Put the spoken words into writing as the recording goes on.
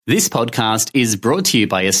This podcast is brought to you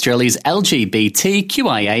by Australia's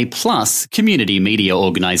LGBTQIA+ community media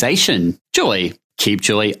organisation, Joy. Keep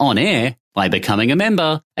Joy on air by becoming a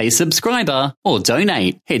member, a subscriber, or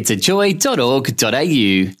donate. Head to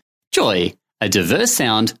joy.org.au. Joy, a diverse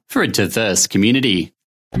sound for a diverse community.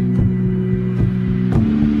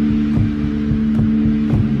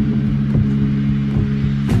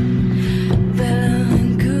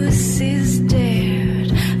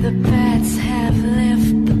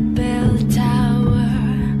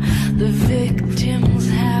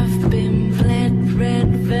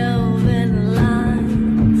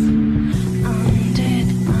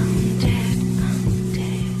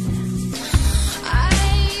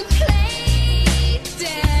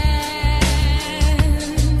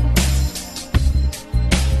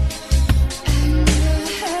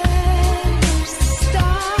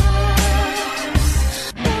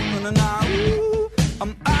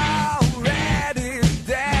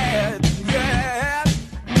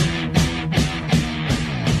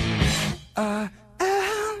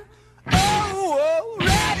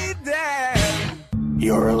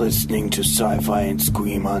 You're listening to Sci-Fi and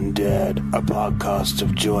Scream Undead, a podcast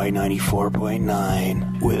of Joy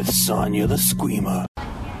 94.9 with Sonia the Screamer.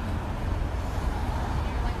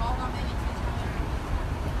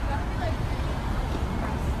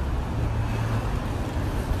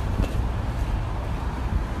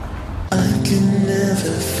 I can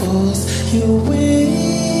never force your way.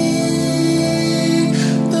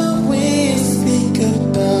 The way you speak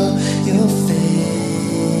about your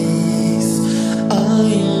face, I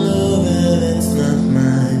know that it's not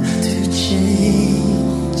mine to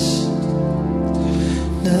change.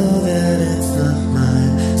 Know that it's not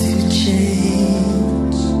mine to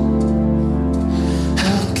change.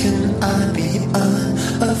 How can I be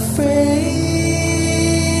unafraid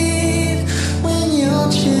when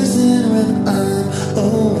you're choosing when I'm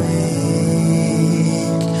awake?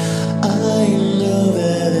 I know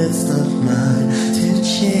that it's not mine to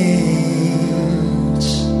change.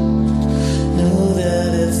 Know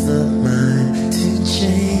that it's not mine to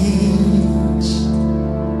change.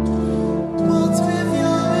 What's with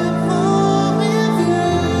your involvement view?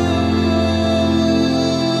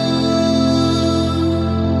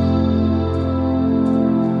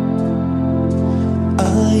 I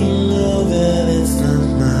know that it's not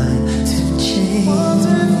mine to change. What's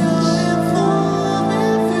with your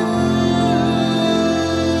involvement view?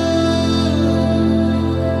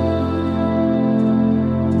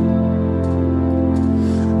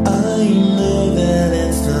 I know that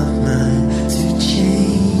it's not mine to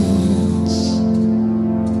change.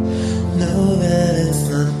 Know that it's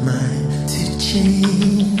not mine to change.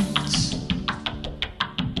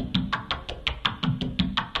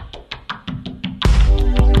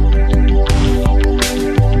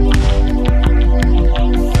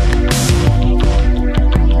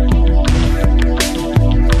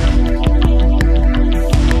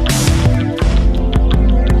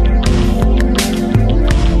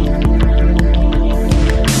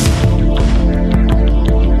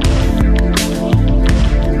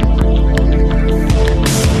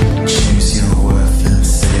 Choose your worth and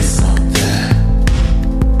say it's not there.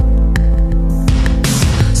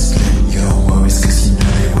 Split your worries 'cause you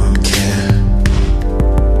know they won't care.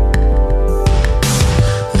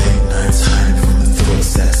 Late nights hiding from the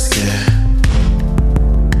thoughts that scare.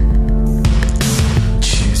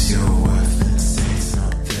 Choose your worth and say it's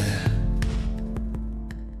not there.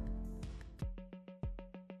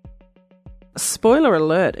 Spoiler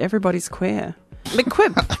alert, everybody's queer.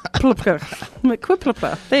 McQuip.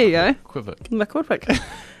 There you go. McQuip.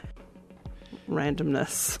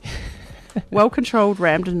 Randomness. Well-controlled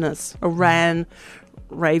randomness.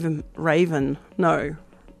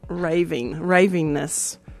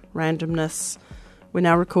 Ravingness. Randomness. We're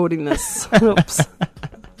now recording this. Oops.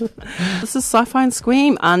 This is Sci-Fi and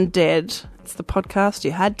Scream Undead. It's the podcast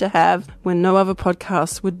you had to have when no other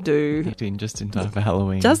podcast would do. Just in time for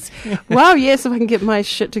Halloween. Wow, yes, if I can get my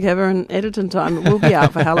shit together and edit in time, it will be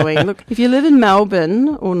out for Halloween. Look, if you live in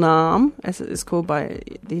Melbourne, or Naarm, as it is called by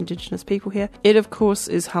the Indigenous people here, it, of course,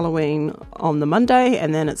 is Halloween on the Monday,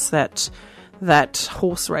 and then it's that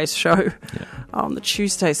horse race show on the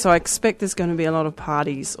Tuesday. So I expect there's going to be a lot of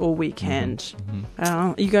parties all weekend.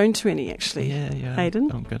 Are you going to any, actually? Yeah.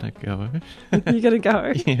 Hayden? I'm going to go. You going to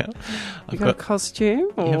go? Yeah. You got a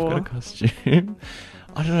costume? Or? Yeah, I've got a costume.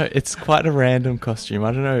 I don't know. It's quite a random costume.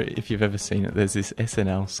 I don't know if you've ever seen it. There's this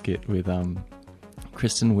SNL skit with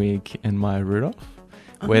Kristen Wiig and Maya Rudolph,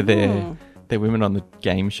 where they're women on the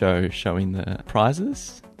game show showing the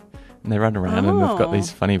prizes, and they run around and they've got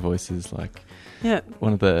these funny voices. Like,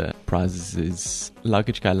 one of the prizes is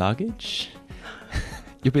luggage guy luggage.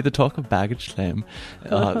 You'll be the talk of Baggage Slam.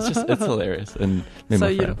 It's hilarious. And me and So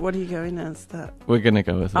my friend, what are you going as? That? we're going to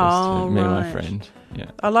go with those Oh, two, me and my right. friend.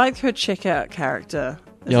 Yeah. I like her checkout character.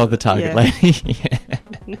 Yeah, the Target Yeah. lady.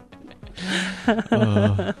 Yeah.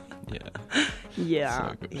 Oh, yeah. Yeah,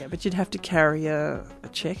 So good. yeah, but you'd have to carry a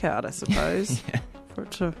checkout, I suppose, for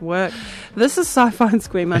it to work. This is Sci-Fi and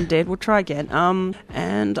Scream Undead. We'll try again.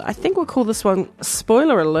 And I think we'll call this one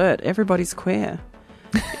Spoiler Alert. Everybody's queer.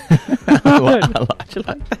 Do you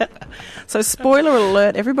like that? So, spoiler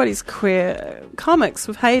alert. Everybody's queer. Comics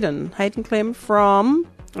with Hayden Clem from.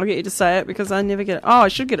 I'll get you to say it because I never get it. Oh, I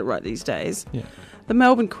should get it right these days. Yeah. The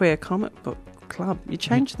Melbourne Queer Comic Book Club. You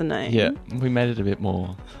changed the name. Yeah, we made it a bit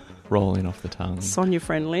more rolling off the tongue. Sonia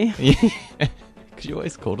friendly. Yeah, because you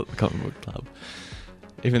always called it the Comic Book Club,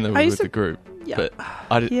 even though we I were used with the to- group. Yeah. But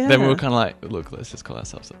then we Yeah. were kind of like, look, let's just call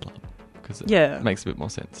ourselves a club because it Yeah. makes a bit more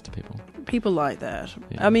sense to people. People like that.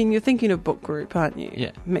 Yeah. I mean, you're thinking of book group, aren't you?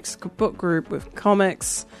 Yeah. Mixed book group with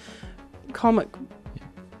comics, comic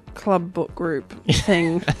club book group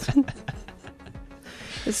thing.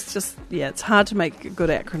 It's just, it's hard to make a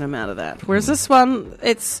good acronym out of that. Whereas this one,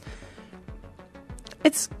 it's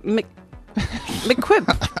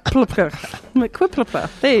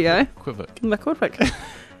McQuiplipper. There you go. Quivik. McQuipic.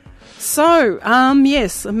 So,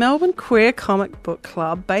 yes, a Melbourne Queer Comic Book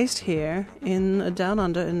Club based here in Down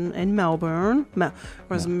Under in Melbourne, or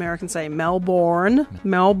as Americans say, Melbourne,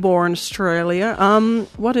 Australia.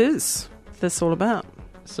 What is this all about?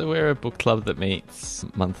 So we're a book club that meets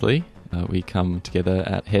monthly. We come together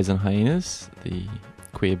at Hares and Hyenas, the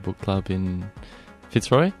queer book club in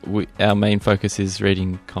Fitzroy. Our main focus is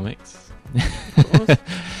reading comics.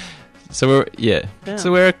 So we're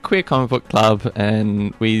a queer comic book club,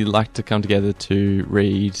 and we like to come together to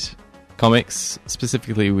read comics,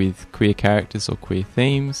 specifically with queer characters or queer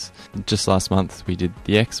themes. Just last month we did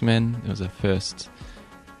the X-Men. It was our first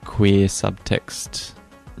queer subtext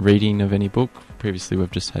reading of any book. Previously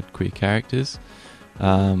we've just had queer characters,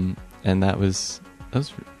 and that was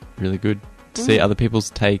really good to see other people's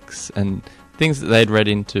takes and things that they'd read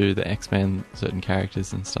into the X-Men, certain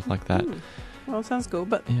characters and stuff like that. Well, sounds cool.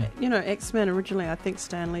 But, Yeah. X-Men originally, I think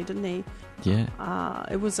Stanley, didn't he? Yeah.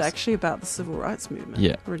 It was actually about the civil rights movement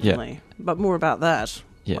Yeah, originally. But more about that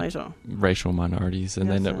later. Racial minorities, and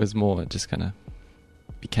then Yes, it was more, it just kind of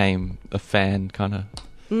became a fan kind of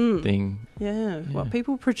thing. Yeah. Well,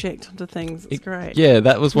 people project onto things. It's great. Yeah,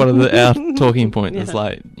 that was one of our talking points. Yeah. It's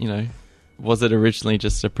like, was it originally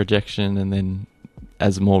just a projection, and then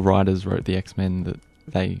as more writers wrote the X-Men, that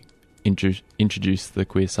they introduced the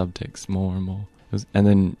queer subtext more and more. And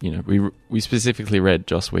then, we specifically read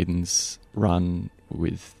Joss Whedon's run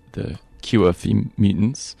with the Cure for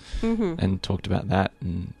Mutants and talked about that,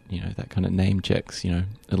 and that kind of name checks,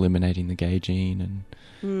 eliminating the gay gene, and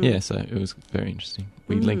so it was very interesting.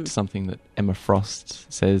 We linked something that Emma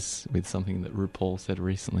Frost says with something that RuPaul said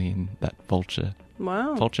recently in that Vulture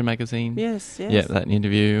magazine. Yes. Yeah, that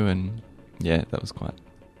interview, and that was cool.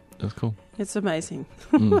 It's amazing.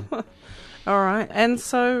 All right. And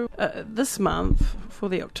so this month, for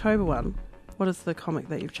the October one, what is the comic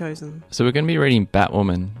that you've chosen? So we're going to be reading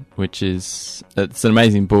Batwoman, it's an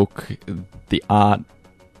amazing book. The art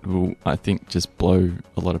will, I think, just blow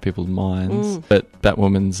a lot of people's minds. But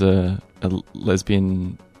Batwoman's a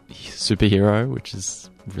lesbian superhero, which is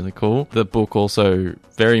really cool. The book also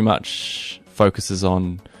very much focuses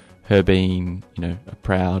on her being, a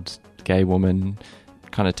proud gay woman,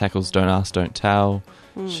 kind of tackles Don't Ask, Don't Tell.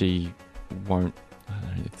 She won't, I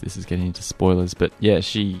don't know if this is getting into spoilers, but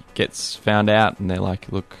she gets found out and they're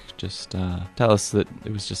like, look, just tell us that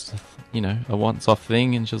it was just a once-off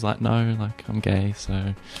thing, and she was like, no, like, I'm gay, so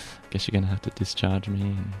I guess you're going to have to discharge me.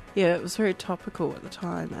 And Yeah, it was very topical at the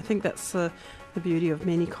time. I think that's the beauty of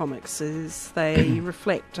many comics, is they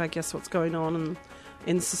reflect, I guess, what's going on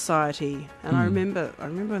in society. And I remember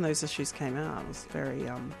when those issues came out, it was very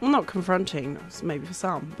not confronting, it was maybe for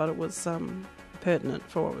some, but it was pertinent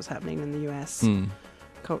for what was happening in the US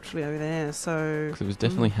culturally over there. So it was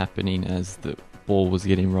definitely happening as the ball was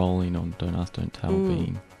getting rolling on Don't Ask, Don't Tell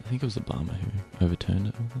being, I think it was Obama who overturned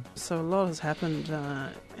it. So a lot has happened,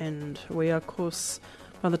 and we are, of course,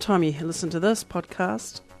 by the time you listen to this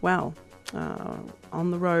podcast,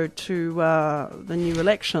 on the road to the new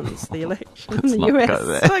elections, the election in the not US. go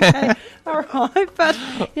there. Okay, all right. But,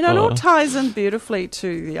 it all ties in beautifully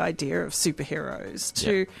to the idea of superheroes,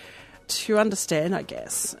 to understand, I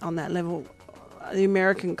guess, on that level, the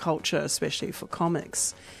American culture, especially for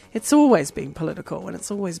comics. It's always been political, and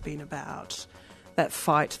it's always been about that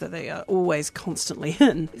fight that they are always constantly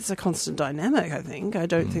in. It's a constant dynamic, I think. I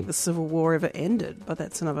don't think the Civil War ever ended, but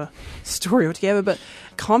that's another story altogether. But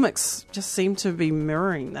comics just seem to be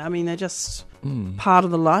mirroring that. I mean, they're just part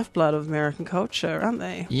of the lifeblood of American culture, aren't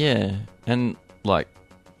they? Yeah, and like,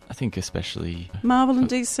 I think especially Marvel and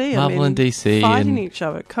DC. Marvel and DC fighting and- each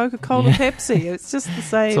other. Coca-Cola, Pepsi. It's just the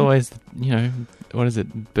same. it's always, you know, what is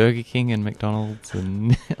it, Burger King and McDonald's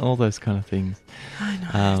and all those kind of things.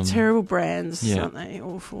 I know. Terrible brands, yeah. aren't they?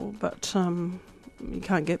 Awful. But you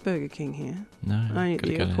can't get Burger King here. No, Only at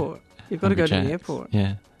gotta the go to airport. You've got to go to the Lumberjacks. airport.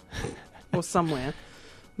 Yeah. Or somewhere.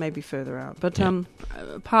 Maybe further out. But Yeah.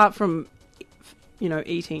 apart from,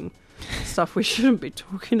 eating stuff we shouldn't be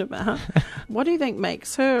talking about, what do you think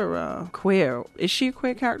makes her queer? Is she a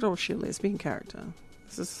queer character or is she a lesbian character?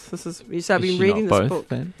 This is. You said I've been Is she reading not this both, book.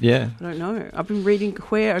 then? Yeah. I don't know. I've been reading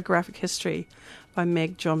Queer: A Graphic History by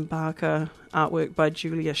Meg John Barker, artwork by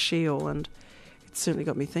Julia Scheel, and it certainly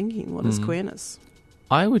got me thinking, what is queerness?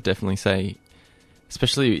 I would definitely say,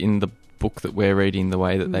 especially in the book that we're reading, the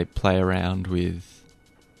way that they play around with,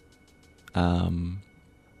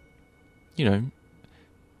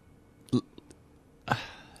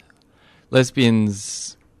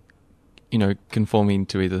 lesbians, conforming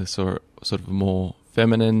to either sort of a more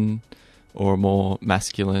feminine or a more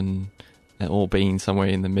masculine, or being somewhere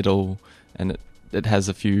in the middle, and it has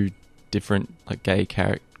a few different like gay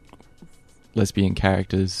lesbian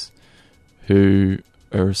characters who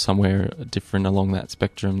are somewhere different along that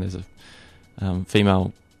spectrum. There's a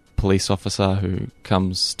female police officer who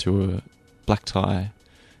comes to a black tie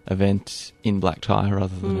event in black tie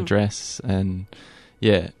rather than a dress, and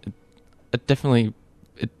yeah, it definitely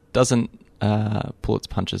doesn't pull its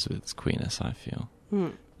punches with its queerness, I feel.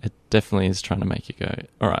 It definitely is trying to make you go,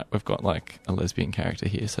 all right, we've got like a lesbian character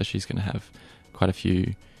here, so she's going to have quite a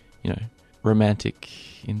few, romantic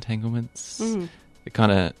entanglements. It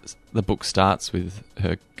kind of, the book starts with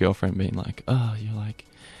her girlfriend being like, oh, you're like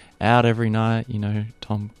out every night,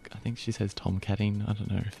 Tom, I think she says tomcatting. I don't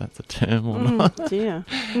know if that's a term or not. Yeah.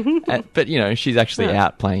 But, she's actually Yeah.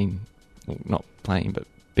 out playing, well, not playing, but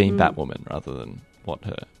being Batwoman rather than what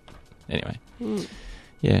her, anyway.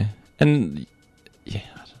 Yeah. And, yeah,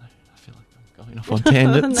 I don't know. I feel like I'm going off on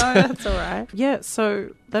tangents. No, that's all right. Yeah,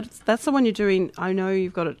 so that's the one you're doing. I know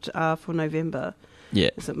you've got it for November.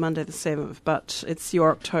 Yeah. Is it Monday the 7th? But it's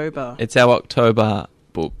your October. It's our October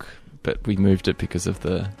book, but we moved it because of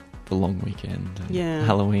the long weekend and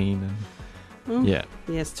Halloween. And, yeah.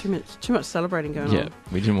 Yes, too much celebrating going Yeah, on.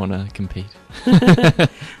 we didn't want to compete.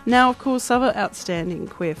 Now, of course, other outstanding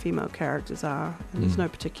queer female characters are, and there's no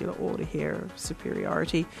particular order here of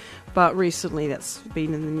superiority, but recently that's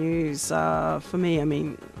been in the news. For me, I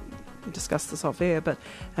mean, we discussed this off air, but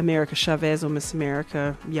America Chavez, or Miss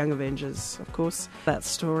America, Young Avengers, of course. That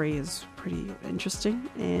story is pretty interesting,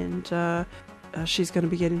 and she's going to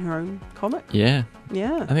be getting her own comic. Yeah.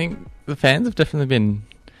 Yeah. I think the fans have definitely been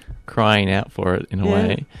crying out for it in a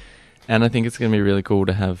way. And I think it's going to be really cool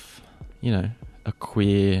to have, a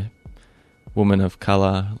queer woman of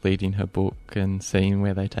colour leading her book and seeing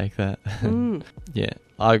where they take that. Yeah.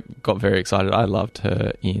 I got very excited. I loved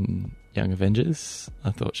her in Young Avengers.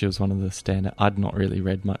 I thought she was one of the standout. I'd not really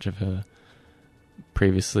read much of her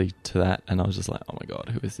previously to that, and I was just like, oh my god,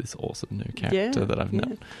 who is this awesome new character that I've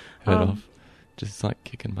not heard of? Just like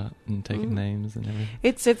kicking butt and taking names and everything.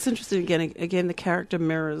 It's interesting. Again, the character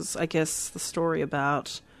mirrors, I guess, the story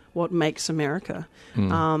about what makes America.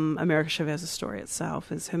 America Chavez's story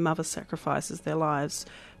itself is her mother sacrifices their lives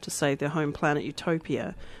to save their home planet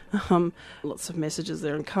Utopia. Lots of messages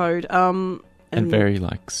there in code. And very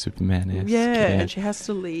like Superman-esque. Yeah, and she has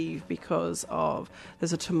to leave because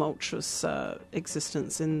there's a tumultuous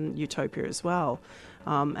existence in Utopia as well,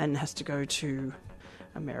 and has to go to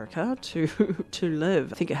America to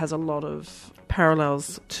live. I think it has a lot of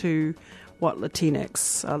parallels to what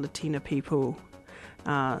Latinx, Latina people,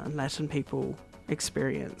 Latin people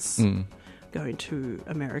experience going to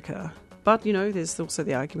America. But, there's also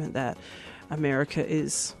the argument that America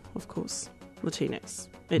is, of course, Latinx.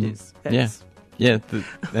 It is. Yeah,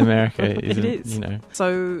 America It isn't, is.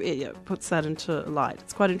 So it puts that into light.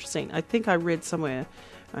 It's quite interesting. I think I read somewhere,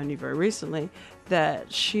 only very recently,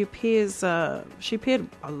 that she appeared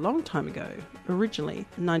a long time ago, originally,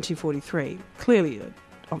 in 1943. Clearly,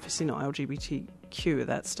 obviously not LGBTQ at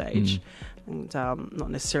that stage, and not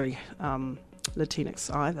necessarily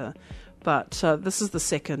Latinx either. But this is the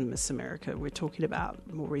second Miss America we're talking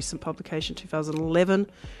about, more recent publication, 2011,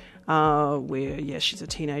 where, she's a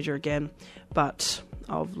teenager again, but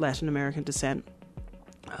of Latin American descent,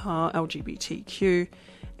 LGBTQ,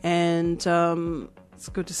 and it's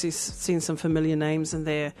good to see seeing some familiar names in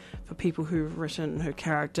there for people who've written her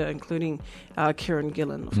character, including Kieran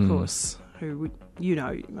Gillen, of course, who of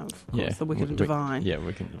course, the Wicked and Divine. Yeah,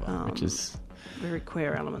 Wicked and Divine, which is very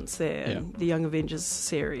queer elements there. Yeah. In the Young Avengers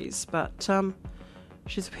series, but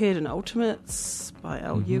she's appeared in Ultimates by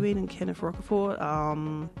Al Ewing and Kenneth Rocafort.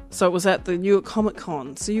 So it was at the New York Comic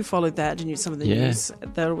Con. So you followed that, didn't you? Some of the news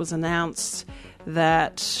that it was announced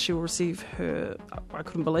that she will receive her, I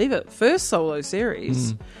couldn't believe it, first solo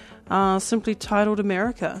series, simply titled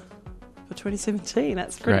America for 2017.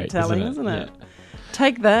 That's pretty great, telling, isn't it? Yeah.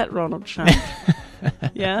 Take that, Ronald Trump.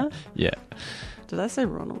 Yeah? Yeah. Did I say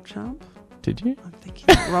Ronald Trump? Did you? I'm thinking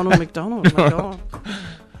Ronald McDonald. My God.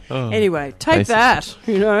 Oh. Anyway, take Basic. that,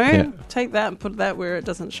 Yeah. Take that and put that where it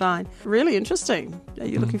doesn't shine. Really interesting. Are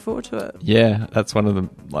you looking forward to it? Yeah, that's one of the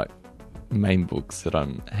main books that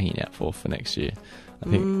I'm hanging out for next year. I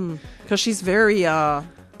think. Because she's very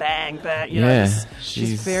bang, bang,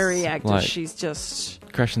 she's very active. She's just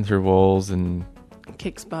crashing through walls and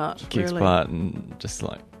kicks butt. kicks really. butt and just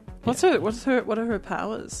What are her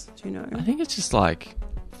powers? Do you know? I think it's just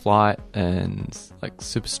flight and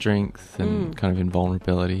super strength and kind of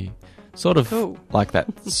invulnerability. Sort of Cool. like that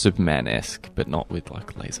Superman-esque, but not with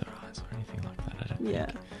laser eyes or anything like that, I don't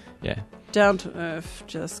think. Yeah. Down to earth,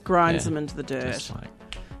 just grinds Yeah. them into the dirt. Just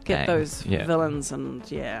Get bang. those Yeah. villains and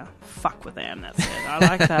fuck with them. That's it. I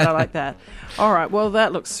like that. I like that. All right. Well,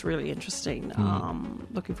 that looks really interesting.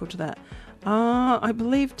 Looking forward to that. I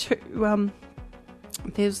believe too.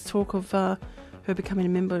 There's talk of her becoming a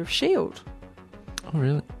member of Shield. Oh,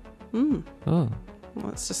 really? Oh, Well,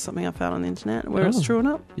 that's just something I found on the internet. Whether it's Oh. true or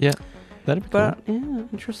not, yeah. That'd be but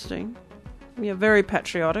interesting. Yeah, very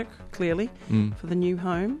patriotic, clearly, cool. for the new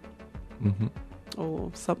home. Mm-hmm.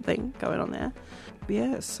 Or something going on there.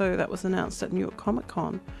 Yeah, so that was announced at New York Comic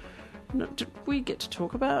Con. Did we get to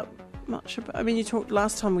talk about much about? I mean, you talked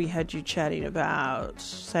last time we had you chatting about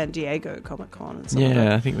San Diego Comic Con and some of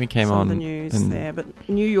Yeah, I think we came on the news and- there, but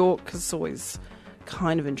New York is always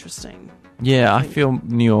kind of interesting. Yeah, I feel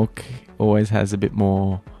New York always has a bit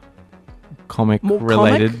more comic More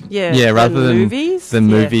related. comic? Yeah, rather than movies? than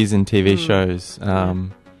Yeah. movies and TV shows.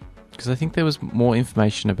 Because I think there was more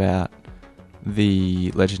information about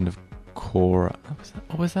the Legend of Korra.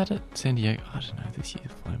 Was that at San Diego? I don't know. This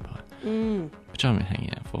year's flown by. Which I'm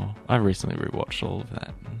hanging out for. I recently rewatched all of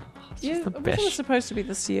that. It's just the wasn't best. it supposed to be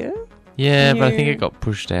this year? Yeah, but I think New- it got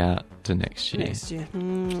pushed out to next year. Next year.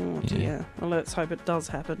 Yeah. Dear. Well, let's hope it does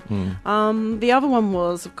happen. Mm. The other one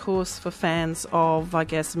was, of course, for fans of, I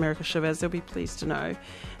guess, America Chavez, they'll be pleased to know,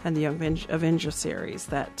 and the Young Avenger series,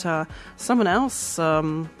 that someone else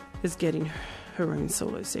is getting her own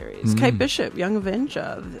solo series. Kate Bishop, Young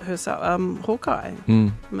Avenger, herself, Hawkeye.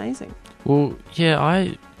 Amazing. Well,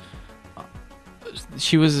 yeah,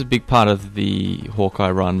 she was a big part of the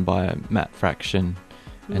Hawkeye run by Matt Fraction,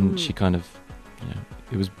 and she kind of,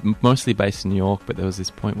 it was mostly based in New York, but there was this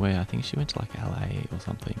point where I think she went to LA or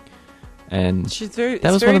something, and She's very.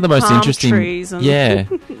 that was very one of the most palm interesting. trees and Yeah,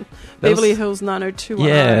 Beverly Hills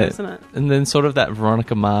 90210, isn't it? and then sort of that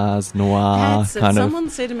Veronica Mars noir That's it. kind of. Someone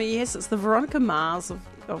said to me, yes, it's the Veronica Mars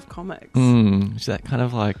of comics. She's that kind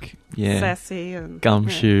of Sassy and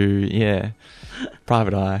gumshoe,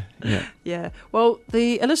 Private Eye, Yeah. Well,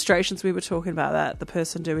 the illustrations, we were talking about that, the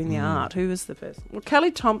person doing the art. Who is the person? Well,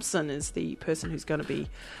 Kelly Thompson is the person who's going to be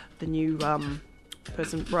the new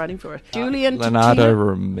person writing for it. Julian Leonardo Totino.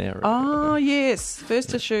 Romero. Oh, yes.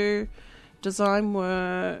 First issue, design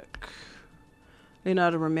work,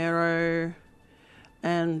 Leonardo Romero,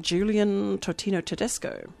 and Julian Totino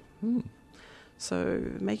Tedesco. So,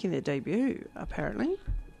 making their debut, apparently.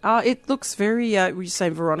 It looks very, were you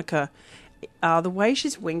saying Veronica? The way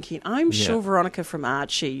she's winking, I'm sure Veronica from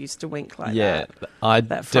Archie used to wink like that. I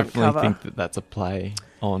that front definitely cover. think that's a play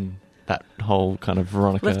on that whole kind of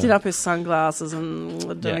Veronica. Lifting up his sunglasses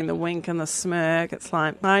and doing the wink and the smirk. It's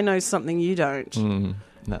like, I know something you don't.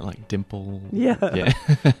 That dimple. Yeah.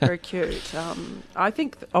 Very cute. I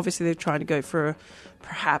think obviously they're trying to go for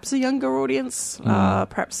perhaps a younger audience,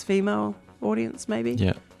 perhaps female audience maybe.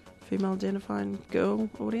 Yeah. Female identifying girl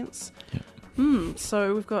audience. Yeah.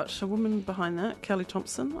 So we've got a woman behind that, Kelly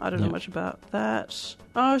Thompson. I don't know much about that.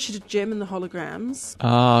 Oh, she did Gem and the Holograms,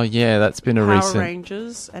 Oh, yeah, that's been a Power recent...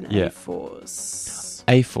 Rangers, and Yeah. A-Force.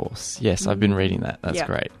 A-Force, yes, I've been reading that. That's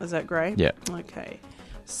great. Is that great? Yeah. Okay.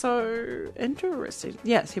 So, interesting.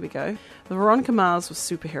 Yes, here we go. The Veronica Mars was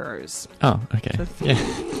superheroes. Oh, okay. Yeah.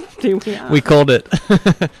 Here we are. We called it.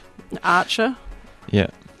 Archer. Yeah.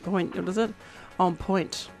 Point, what is it? On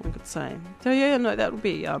point, one could say. So, yeah, no, that would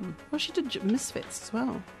be... well, she did Misfits as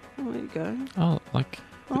well. Oh, there you go. Oh,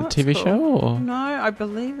 Oh, that's TV cool. show or? No, I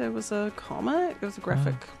believe there was a comic. It was a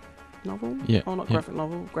graphic novel. Yeah, Oh, not yeah. graphic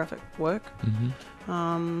novel, graphic work.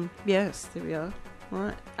 Yes, there we are.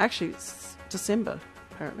 Right. Actually, it's December,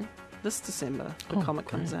 apparently. This December, the Oh, comic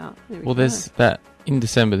comes great. out. There we Well, go. there's that in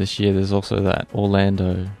December this year. There's also that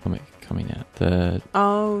Orlando comic coming out.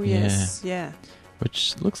 Oh, yes. Yeah.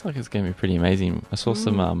 Which looks like it's going to be pretty amazing. I saw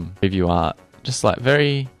some preview art, just like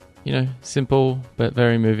very, simple but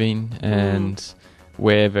very moving, and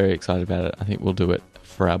we're very excited about it. I think we'll do it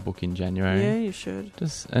for our book in January. Yeah, you should. That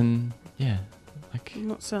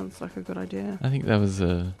sounds like a good idea. I think that was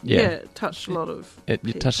It touched a lot of it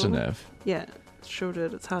touched a people. nerve. Yeah, it sure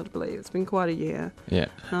did. It's hard to believe. It's been quite a year Yeah,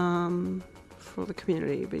 for the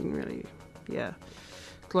community being really,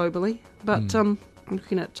 globally. But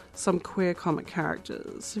looking at some queer comic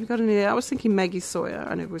characters, have you got any? I was thinking Maggie Sawyer.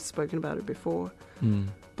 I know we've spoken about it before,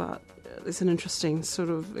 but there's an interesting sort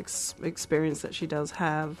of experience that she does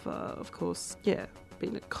have. Of course,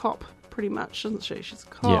 being a cop, pretty much, isn't she? She's a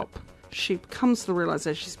cop. Yeah. She comes to the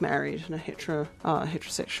realisation she's married in a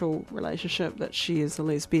heterosexual relationship, that she is a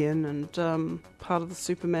lesbian and part of the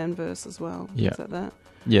Superman verse as well. Yeah. Things like that.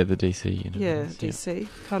 yeah, the DC universe. Yeah, DC.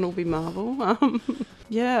 Can't all be Marvel. And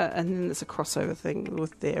then there's a crossover thing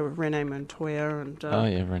with Renee Montoya and... Oh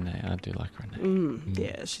yeah, Renee. I do like Renee.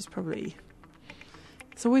 Yeah, she's probably...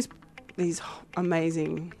 It's always these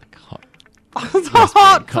amazing... Hot.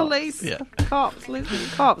 hot cops. police Yeah. cops, lesbian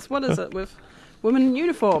cops. What is it with women in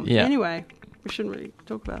uniform? Yeah. Anyway, we shouldn't really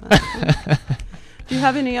talk about that. Do you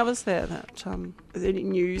have any others there that is there any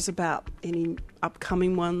news about any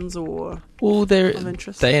upcoming ones or Well, of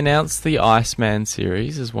interest? they announced the Iceman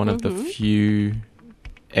series as one of the few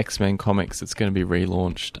X-Men comics that's going to be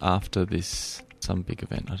relaunched after some big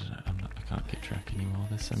event. I don't know. I can't keep track anymore.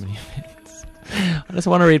 There's so many events. I just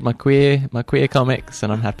want to read my queer comics,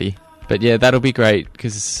 and I'm happy. But yeah, that'll be great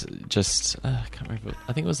because I can't remember.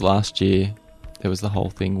 I think it was last year. There was the whole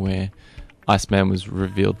thing where Iceman was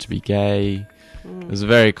revealed to be gay. It was a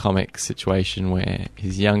very comic situation where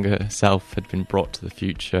his younger self had been brought to the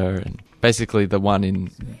future, and basically the one in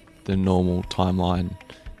the normal timeline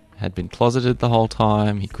had been closeted the whole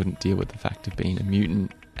time. He couldn't deal with the fact of being a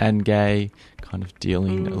mutant and gay, kind of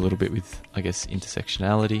dealing a little bit with, I guess,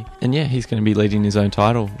 intersectionality. And yeah, he's going to be leading his own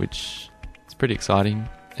title, which is pretty exciting,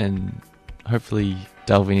 and hopefully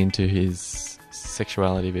delving into his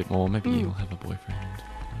sexuality a bit more. Maybe he'll have a boyfriend.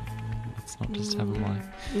 Let's not just have him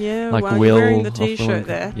like well, Will. you're wearing the off the T-shirt Link.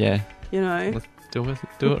 there. Yeah. You know, Let's do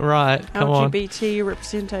it right. Come on. LGBT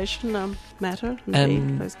representation matter. And-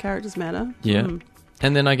 Indeed, those characters matter. Yeah.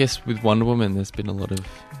 And then I guess with Wonder Woman, there's been a lot of...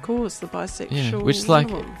 Of course, the bisexual. Yeah, which like,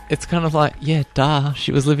 Wonder Woman. it's kind of like, yeah, duh.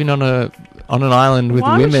 She was living on an island with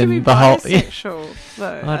Why women. would she be the whole... bisexual, though?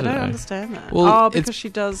 I I don't don't know. understand that. Well, because she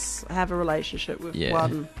does have a relationship with Yeah.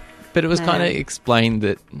 one. But it was kind of Man. explained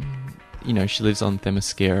that, she lives on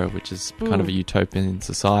Themyscira, which is kind of a utopian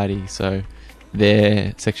society, so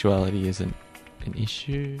their sexuality isn't an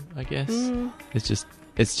issue, I guess. It's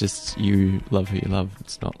just you love who you love.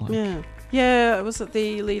 It's not like... Yeah, it was that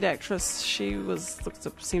the lead actress, she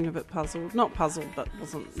seemed a bit puzzled. Not puzzled, but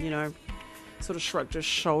wasn't, sort of shrugged her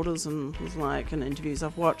shoulders and was like, in interviews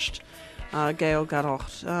I've watched, Gail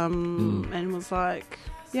Gadot, and was like,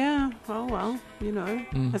 yeah, oh well,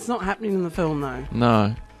 It's not happening in the film, though.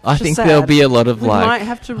 No. I Which is think sad. there'll be a lot of We might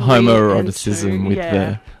have to read homoeroticism into- with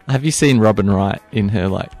yeah. Have you seen Robin Wright in her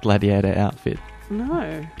gladiator outfit?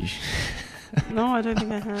 No. No, I don't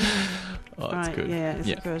think I have. Oh, it's Right, good. yeah, is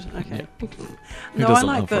Yeah. it good? Okay. Who No, I doesn't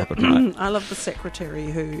like love Robin Wright? I love the secretary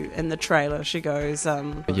who, in the trailer, she goes,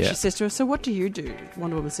 Yeah. she says to her, so what do you do?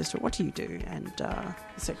 Wonder Woman says to her, what do you do? And the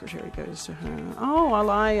secretary goes to her, oh, well,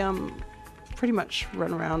 I pretty much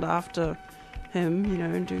run around after him,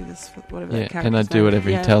 and do this, whatever that Yeah, character's and I do name is. whatever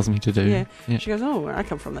he tells me to do. Yeah. Yeah. She goes, oh, where I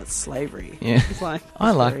come from, that's slavery. Yeah. It's like,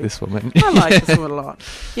 I like very- this woman. I like this one a lot.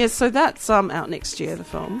 Yeah, so that's out next year, the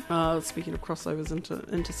film. Speaking of crossovers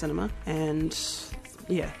into cinema. And,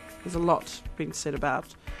 yeah, there's a lot being said about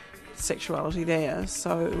sexuality there.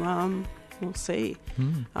 So, we'll see.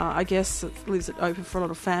 I guess it leaves it open for a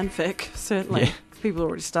lot of fanfic, certainly. Yeah. People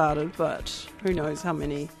already started, but who knows how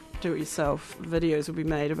many do-it-yourself videos will be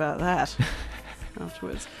made about that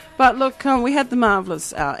afterwards. But look, we had the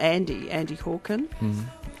marvellous Andy Hawken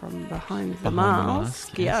from Behind the Mask.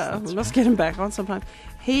 Yes, Yeah, that's we must get him back on sometime.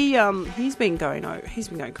 He's been going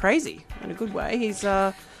crazy in a good way. He's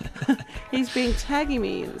been tagging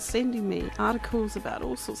me and sending me articles about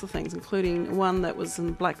all sorts of things, including one that was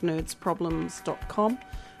in blacknerdsproblems.com,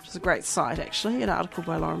 which is a great site actually, an article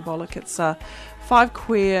by Lauren Bollock. It's 5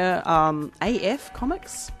 queer AF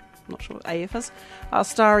comics. not sure what AF is,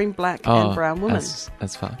 starring black and brown women.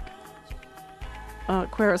 As fuck.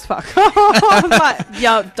 Queer as fuck.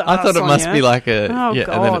 I thought it must be like a... Oh, yeah,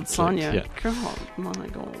 God, and then it Sonia. flipped, yeah. God, my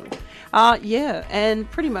God. Yeah, and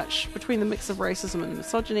pretty much between the mix of racism and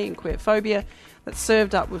misogyny and queer phobia that's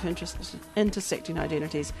served up with intersecting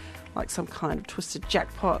identities, like some kind of twisted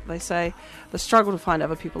jackpot, they say, the struggle to find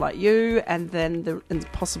other people like you, and then the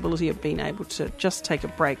impossibility of being able to just take a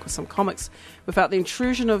break with some comics without the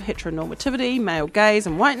intrusion of heteronormativity, male gaze,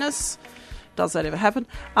 and whiteness. Does that ever happen?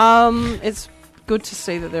 It's good to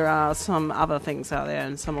see that there are some other things out there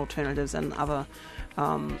and some alternatives and other,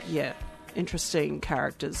 interesting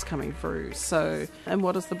characters coming through. So, and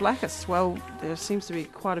what is the blackest? Well, there seems to be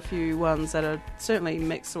quite a few ones that are certainly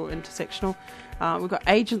mixed or intersectional. We've got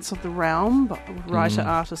Agents of the Realm by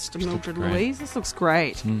writer-artist Mildred Louise. This looks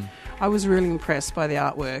great. I was really impressed by the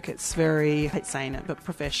artwork. It's very, I hate saying it, but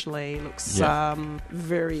professionally looks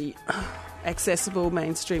very accessible,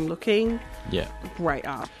 mainstream looking. Yeah. Great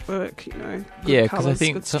artwork, you know. Yeah, because I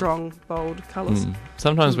think good, strong, bold colours.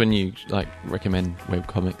 Sometimes when you like recommend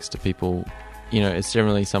webcomics to people, you know, it's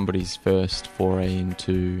generally somebody's first foray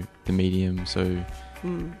into the medium, so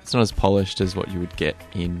it's not as polished as what you would get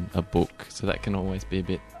in a book. So that can always be a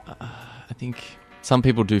bit. I think some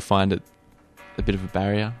people do find it a bit of a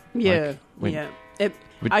barrier. Yeah,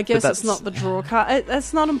 I guess it's not the draw card.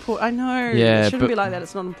 It's not important. I know it shouldn't be like that.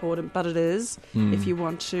 It's not important, but it is. If you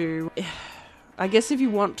want to, I guess if you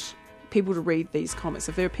want people to read these comics,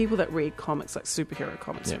 if there are people that read comics like superhero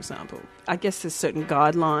comics, for example, I guess there's certain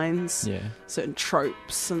guidelines, certain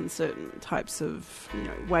tropes, and certain types of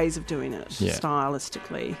ways of doing it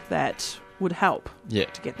stylistically that would help to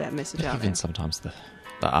get that message out there. Even sometimes the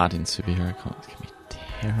art in superhero comics can be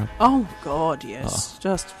terrible. Oh God, yes,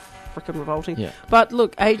 just freaking revolting. But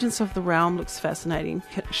look, Agents of the Realm looks fascinating. You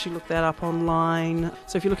can actually look that up online.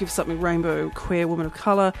 So if you're looking for something rainbow, queer woman of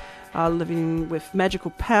colour, living with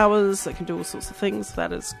magical powers that can do all sorts of things,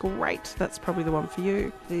 that is great. That's probably the one for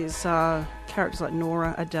you. There's characters like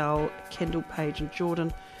Nora, Adele, Kendall, Paige and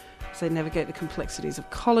Jordan. So they navigate the complexities of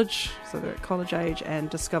college, so they're at college age, and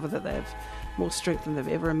discover that they have more strength than they've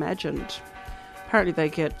ever imagined. Apparently they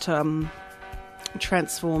get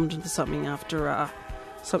transformed into something after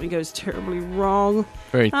something goes terribly wrong.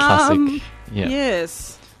 Very classic.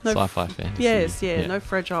 Yes. Sci-fi fantasy. Yes, no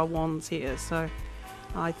fragile wands here. So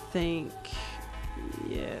I think,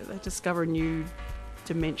 they discover a new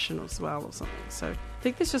dimension as well or something. So I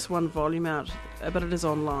think there's just one volume out, but it is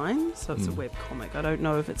online, so it's a web comic. I don't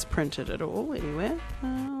know if it's printed at all anywhere.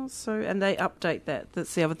 And they update that.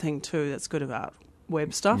 That's the other thing too that's good about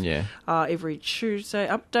web stuff. Every Tuesday,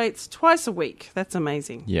 updates twice a week. That's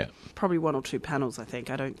amazing. Probably 1 or 2 panels, I think.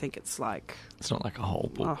 I don't think it's like... It's not like a whole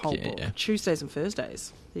book. Book. Tuesdays and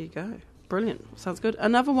Thursdays. There you go. Brilliant. Sounds good.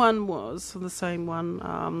 Another one was, the same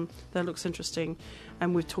one, that looks interesting,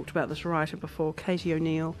 and we've talked about this writer before, Katie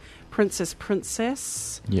O'Neill, Princess.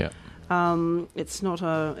 It's not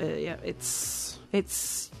a...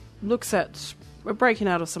 It's looks at... We're breaking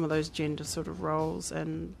out of some of those gender sort of roles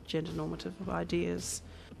and gender normative ideas.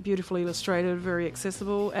 Beautifully illustrated, very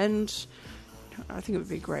accessible, and I think it would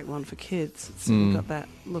be a great one for kids. It's got that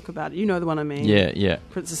look about it. You know the one I mean? Yeah.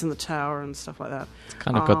 Princess in the Tower and stuff like that. It's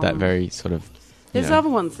kind of got that very sort of... There's other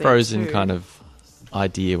ones there Frozen too. kind of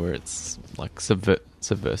idea where it's like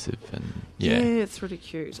subversive and... Yeah, it's really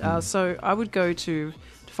cute. So I would go to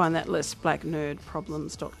find that list,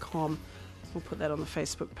 blacknerdproblems.com. We'll put that on the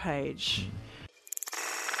Facebook page.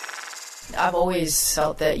 I've always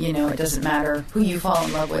felt that, it doesn't matter who you fall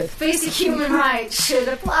in love with. Basic human rights should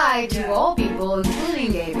apply to all people,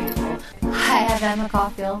 including gay people. Hi, I'm Emma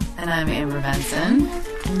Caulfield. And I'm Amber Benson.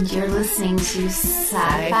 And you're listening to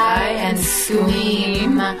Sci-Fi and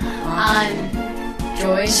Scream on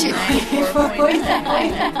Joy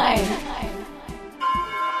 94.9.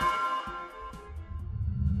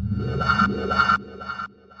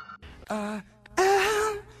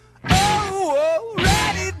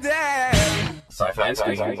 Sci-Fi and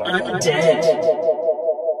Scream Undead.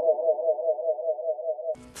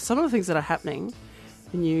 Some of the things that are happening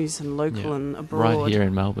in news and local and abroad. Right here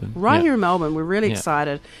in Melbourne. Here in Melbourne. We're really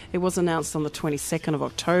excited. It was announced on the 22nd of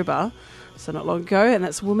October, so not long ago, and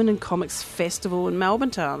that's Women in Comics Festival in Melbourne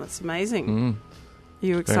Town. That's amazing. Are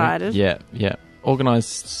you excited? Yeah.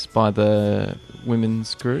 Organised by the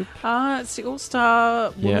women's group. It's the All-Star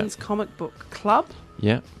Women's Comic Book Club.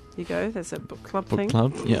 Yeah. There you go. There's a book club Book thing.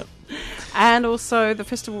 club, yeah. And also the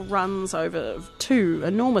festival runs over 2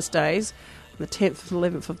 enormous days, the 10th and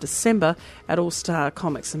 11th of December at All Star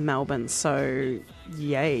Comics in Melbourne. So,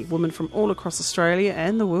 yay. Women from all across Australia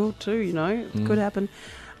and the world too, it could happen.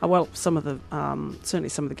 Well, some of the certainly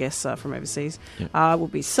some of the guests are from overseas. Yeah. Will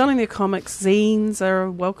be selling their comics. Zines are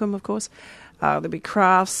welcome, of course. There'll be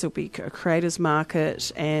crafts. There'll be a creators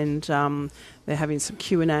market, and they're having some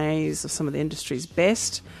Q&As of some of the industry's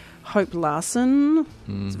best. Hope Larson,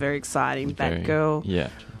 it's very exciting. Batgirl. Yeah.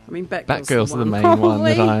 I mean, Batgirl's the main probably, one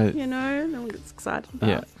that I... you know, no one gets excited about.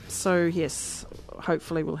 Yeah. So, yes,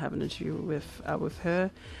 hopefully we'll have an interview with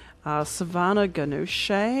her. Savannah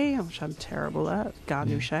Ganouche, which I'm terrible at.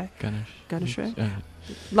 Ganouche. Ganouche.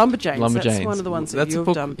 Lumberjanes. That's one of the ones that you've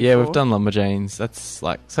done before. Yeah, we've done Lumberjanes. That's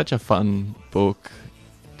like such a fun book.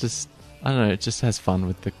 Just, I don't know, it just has fun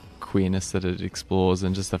with the queerness that it explores,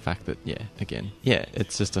 and just the fact that,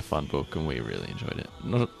 it's just a fun book, and we really enjoyed it.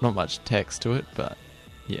 Not much text to it, but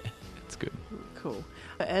yeah, it's good. Cool.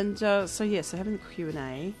 And so having the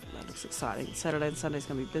Q&A, that looks exciting. Saturday and Sunday's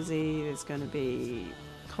going to be busy. There's going to be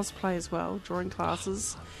cosplay as well, drawing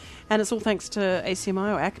classes. And it's all thanks to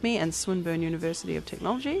ACMI or ACME and Swinburne University of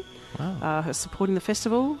Technology. Wow. Who are supporting the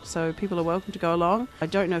festival, so people are welcome to go along. I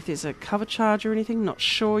don't know if there's a cover charge or anything, not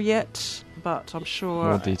sure yet, but I'm sure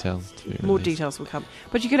more details to be more released. details will come.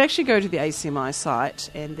 But you can actually go to the ACMI site,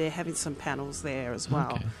 and they're having some panels there as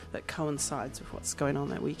well that coincides with what's going on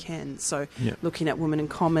that weekend. So looking at women in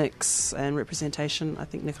comics and representation, I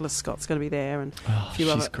think Nicola Scott's going to be there, and a few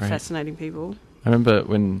other fascinating people. I remember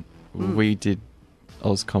when we did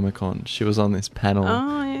Oz Comic Con, she was on this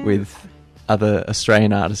panel with other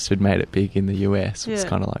Australian artists who'd made it big in the US. It was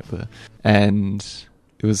kind of like and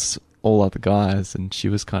it was all other guys, and she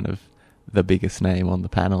was kind of the biggest name on the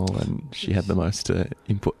panel, and she had the most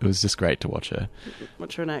input. It was just great to watch her.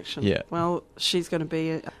 Watch her in action. Yeah. Well, she's going to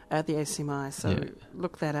be at the ACMI, so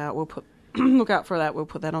look that out. We'll put look out for that. We'll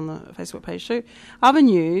put that on the Facebook page too. Other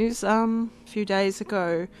news, a few days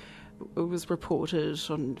ago, it was reported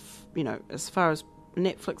on, as far as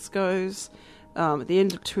Netflix goes, at the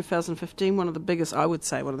end of 2015, one of the biggest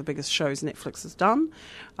shows Netflix has done,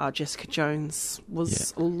 Jessica Jones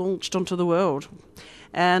was launched onto the world,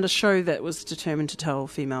 and a show that was determined to tell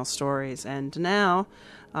female stories, and now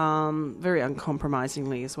very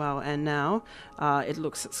uncompromisingly as well, and now it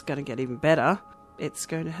looks it's going to get even better. It's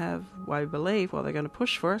going to have, I believe, they're going to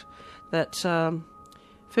push for it, that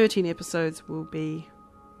 13 episodes will be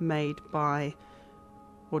made by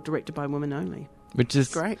or directed by women only. Which is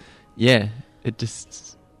great. Yeah, it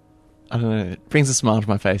just, I don't know, it brings a smile to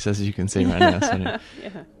my face, as you can see right now.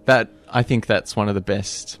 So I think that's one of the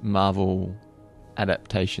best Marvel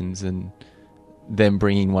adaptations, and them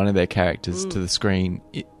bringing one of their characters to the screen,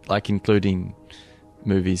 including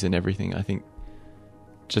movies and everything. I think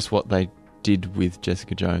just what they did with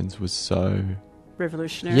Jessica Jones was so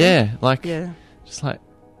revolutionary. Just like,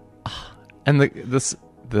 and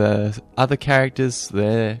the other characters,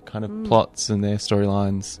 their kind of plots and their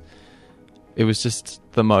storylines, it was just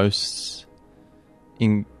the most,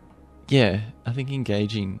 I think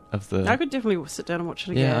engaging of the... I could definitely sit down and watch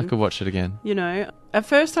it again. Yeah, I could watch it again. At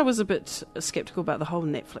first I was a bit sceptical about the whole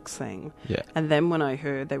Netflix thing. Yeah. And then when I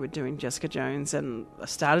heard they were doing Jessica Jones, and I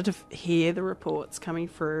started to hear the reports coming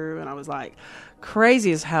through, and I was like,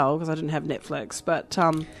 crazy as hell, because I didn't have Netflix. But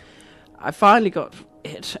I finally got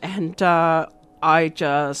it, and... I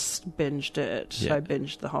just binged it. I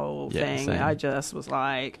binged the whole thing. Same. I just was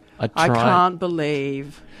like, I can't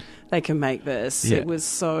believe they can make this. It was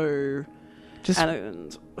so...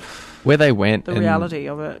 and where they went. The reality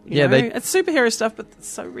of it. You know? It's superhero stuff, but it's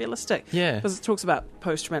so realistic. Yeah. Because it talks about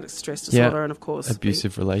post-traumatic stress disorder and, of course...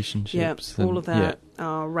 abusive relationships. Yeah, all of that.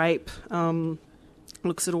 Rape.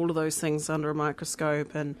 Looks at all of those things under a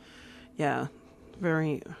microscope. And,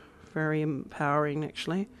 very, very empowering,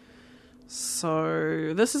 actually.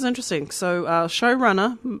 So this is interesting. So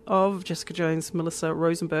showrunner of Jessica Jones, Melissa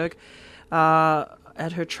Rosenberg,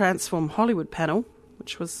 at her Transform Hollywood panel,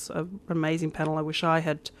 which was an amazing panel I wish I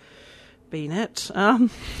had been at,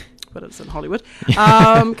 but it's in Hollywood.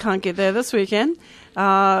 Can't get there this weekend.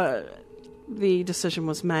 The decision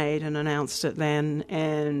was made and announced it then,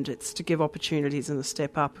 and it's to give opportunities and a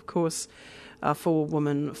step up, of course, for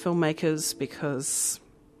women filmmakers, because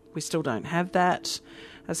we still don't have that.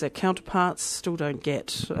 As their counterparts, still don't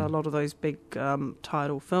get a lot of those big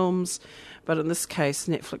title films, but in this case,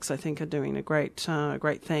 Netflix, I think, are doing a great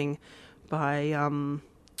thing by having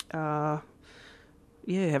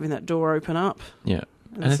that door open up. Yeah,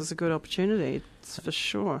 and this is a good opportunity, it's for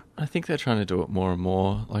sure. I think they're trying to do it more and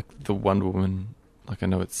more, like the Wonder Woman. Like, I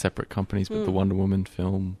know it's separate companies, but the Wonder Woman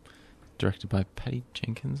film, directed by Patty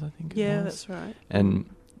Jenkins, I think. Yeah, that's right. And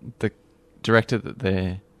the director that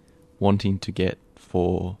they're wanting to get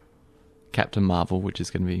for Captain Marvel, which is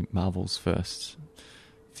going to be Marvel's first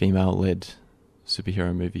female-led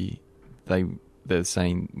superhero movie, they they're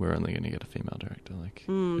saying we're only going to get a female director. Like,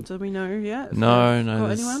 Do we know yet? no. Got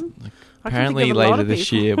there's- anyone? Like, I can apparently think of a lot later of this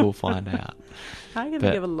people. year we'll find out. I can But-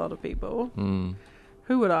 think of a lot of people. Mm.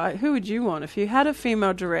 Who would you want if you had a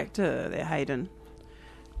female director there, Hayden?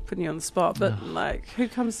 Putting you on the spot, but like, who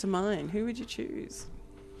comes to mind? Who would you choose?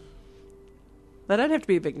 They don't have to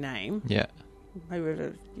be a big name. Yeah.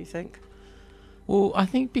 Whoever you think. Well, I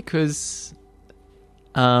think because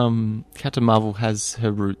Captain Marvel has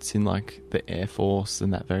her roots in like the Air Force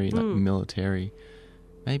and that very like military.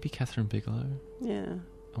 Maybe Catherine Bigelow. Yeah.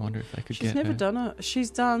 I wonder if they could She's get never her. done it. She's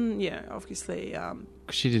done, obviously.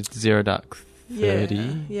 She did Zero Dark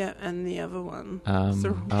 30. Yeah, and the other one.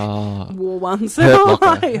 Oh, War ones. Hurt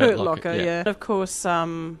Locker. Hurt Locker, yeah. yeah. And of course,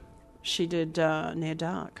 she did Near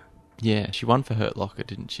Dark. yeah. She won for Hurt Locker,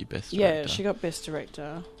 didn't she? Best Yeah, director. she got Best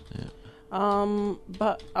Director. Yeah.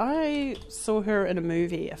 But I saw her in a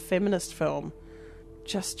movie, a feminist film,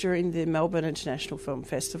 just during the Melbourne International Film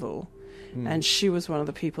Festival. And she was one of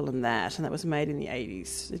the people in that, and that was made in the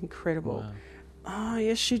 80s. Incredible. Wow. Oh,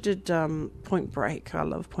 yes, she did Point Break. I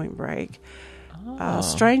love Point Break. Oh,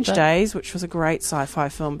 Strange Days, which was a great sci-fi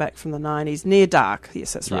film back from the 90s. Near Dark,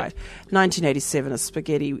 yes, that's right. 1987, a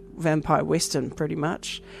spaghetti vampire western, pretty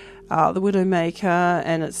much. The Widowmaker,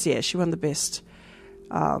 and she won the best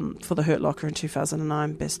for The Hurt Locker in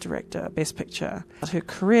 2009, Best Director, Best Picture. Her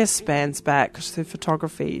career spans back through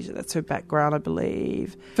photography. That's her background, I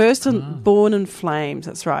believe. First in Born in Flames,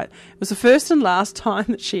 that's right. It was the first and last time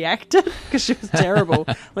that she acted because she was terrible.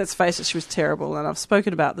 Let's face it, she was terrible. And I've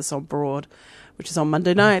spoken about this on Broad, which is on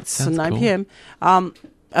Monday nights at Sounds 9 cool. p.m.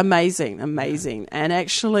 Amazing. And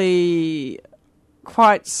actually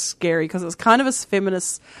quite scary because it's kind of a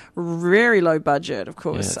feminist, very low budget, of Yeah,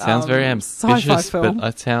 course. it sounds very sci-fi ambitious, film. but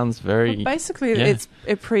it sounds very. Well, basically, yeah.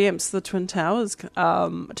 it preempts the Twin Towers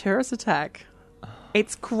terrorist attack.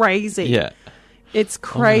 It's crazy. Yeah. It's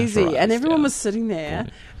crazy. write And this everyone down. was sitting there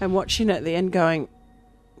and watching it at the end going,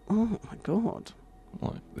 oh my God,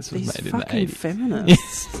 Like, this was these made in the fucking 80s.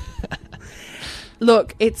 feminists.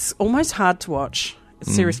 Look, it's almost hard to watch.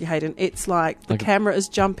 Seriously, Hayden. It's like the Like a- camera is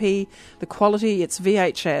jumpy, the quality, it's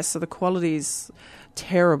VHS, so the quality's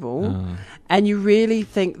terrible. And you really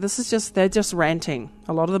think they're just ranting.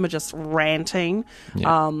 A lot of them are just ranting.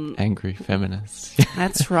 Yeah. Angry feminists.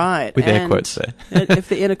 That's right. With air And quotes there. if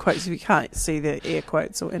the inner quotes, if you can't see the air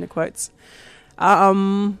quotes or inner quotes.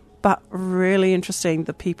 But really interesting,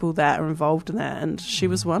 the people that are involved in that. And she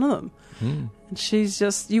was one of them. And she's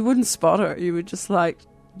just, you wouldn't spot her. You would just like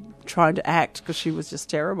trying to act because she was just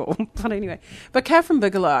terrible. But anyway. But Catherine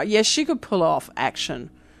Bigelow, yes, she could pull off action.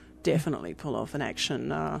 Definitely pull off an action.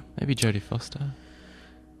 Maybe Jodie Foster.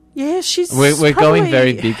 Yeah, she's We're probably, going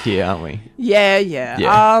very big here, aren't we? Yeah.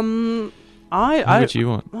 Yeah. Who Who would you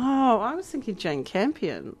want? I was thinking Jane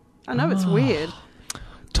Campion. I know it's weird.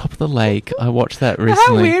 Top of the Lake. I watched that How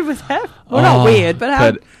recently. weird was that? Well, not weird,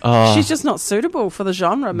 but But she's just not suitable for the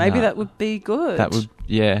genre. Maybe No. that would be good. that would,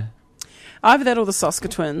 yeah. Either that or the Soska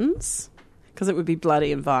twins, because it would be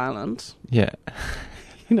bloody and violent. Yeah.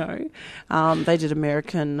 You know, they did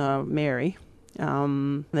American Mary.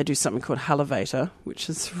 They do something called Halivator, which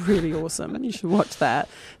is really awesome. You should watch that.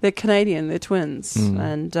 They're Canadian. They're twins,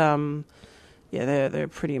 and they're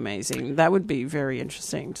pretty amazing. That would be very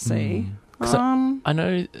interesting to see. 'Cause I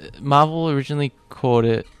know Marvel originally called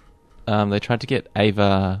it. They tried to get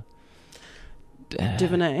Ava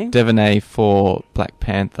DuVernay. for Black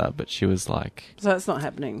Panther, but she was like, So that's not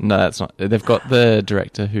happening. "No, that's not." They've got the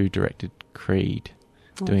director who directed Creed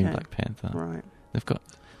doing Okay. Black Panther. Right. They've got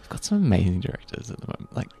some amazing directors at the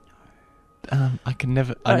moment. Like, I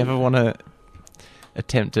never want to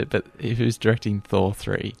attempt it, but who's directing Thor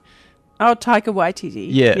 3? Oh, Taika Waititi.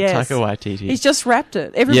 Yeah, Yes. Taika Waititi. He's just wrapped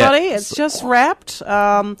it. Everybody, Yeah. it's just wrapped.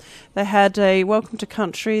 They had a Welcome to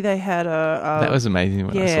Country. They had that was amazing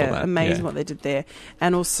when I saw that. amazing Yeah. what they did there,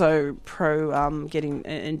 and also getting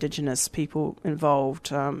Indigenous people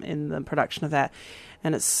involved in the production of that,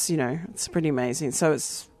 and it's pretty amazing. So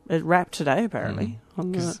it wrapped today apparently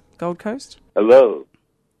on the Gold Coast. Hello.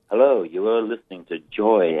 You are listening to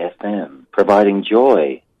Joy FM, providing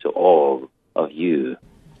joy to all of you.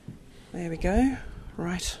 There we go.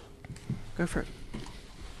 Right, go for it.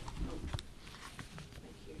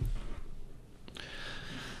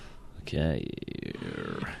 Okay.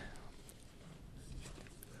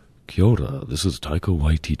 Kia ora, this is Taika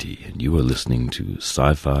Waititi, and you are listening to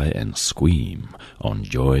Sci-Fi and Squeam on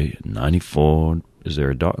Joy 94... Is there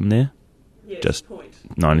a dot in there? Yes, Just point.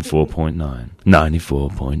 94.9.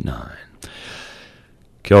 94.9.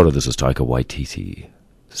 Kia ora, this is Taika Waititi.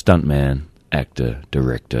 Stuntman, actor,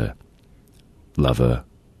 director, lover,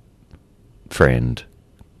 friend,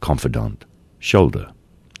 confidant, shoulder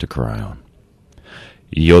to cry on.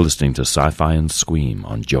 You're listening to Sci-Fi and Scream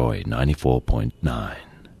on Joy 94.9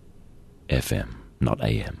 FM, not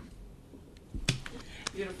AM.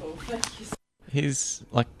 Beautiful. Thank you. He's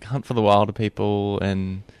like Hunt for the Wilder People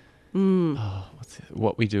and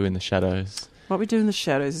What We Do in the Shadows. What We Do in the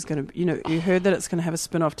Shadows is going to, you heard that it's going to have a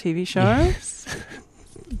spin-off TV show? Yes.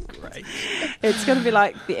 Great. It's going to be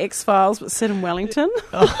like the X-Files, but set in Wellington,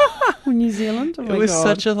 New Zealand. Oh It my was God.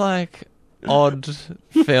 such a odd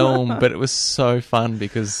film, but it was so fun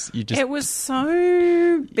because you just... It was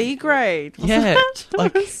so B grade. Wasn't Yeah, it?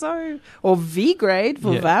 It was so, or V grade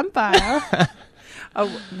for vampire.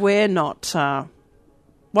 We're not.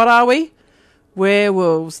 What are we?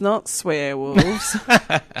 Werewolves, not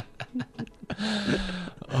swearwolves.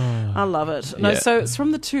 I love it. No, Yeah. so it's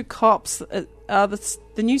from the two cops.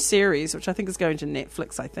 The new series, which I think is going to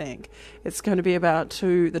Netflix. I think it's going to be about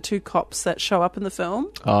the two cops that show up in the film.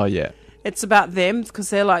 Oh, yeah. It's about them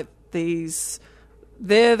because they're like these.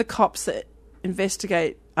 They're the cops that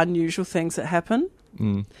investigate unusual things that happen,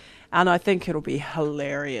 and I think it'll be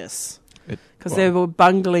hilarious because they were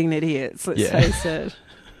bungling idiots. Let's face it.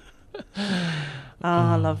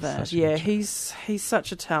 I love that. Yeah, he's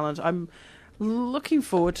such a talent. I'm looking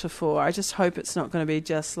forward to 4. I just hope it's not going to be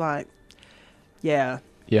just like, Yeah,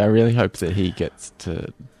 I really hope that he gets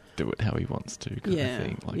to do it how he wants to kind of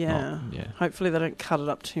thing. Hopefully they don't cut it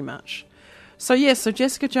up too much. So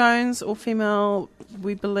Jessica Jones, all female,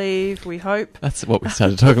 we believe, we hope. That's what we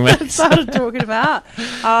started talking about.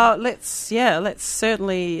 Let's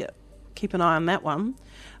certainly keep an eye on that one.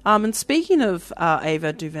 And speaking of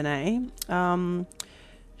Ava DuVernay,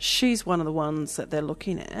 she's one of the ones that they're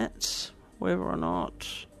looking at, whether or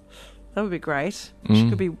not. That would be great. She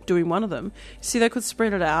could be doing one of them. See, they could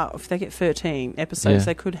spread it out. If they get 13 episodes,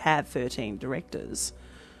 they could have 13 directors.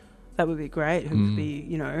 That would be great. Who could be,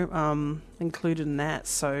 included in that.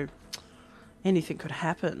 So anything could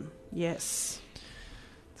happen. Yes.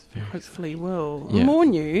 Hopefully will. Yeah. More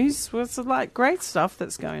news. Well, it's great stuff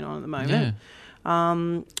that's going on at the moment.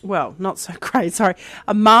 Well, not so great, sorry.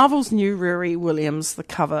 Marvel's new Riri Williams, the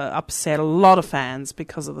cover, upset a lot of fans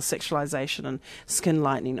because of the sexualization and skin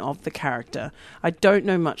lightening of the character. I don't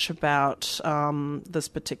know much about this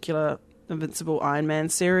particular Invincible Iron Man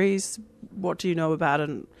series. What do you know about it,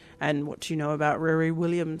 and what do you know about Riri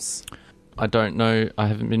Williams? I don't know. I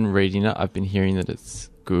haven't been reading it. I've been hearing that it's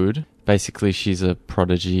good. Basically, she's a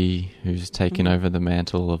prodigy who's taken over the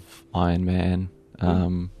mantle of Iron Man.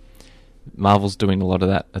 Marvel's doing a lot of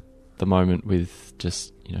that at the moment with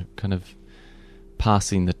just, kind of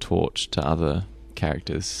passing the torch to other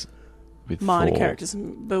characters with Minor Thor. characters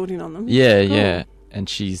and building on them. Yeah, Cool. yeah. And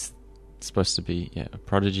she's supposed to be, a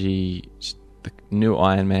prodigy, the new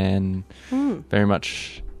Iron Man, very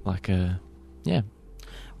much like a, Well,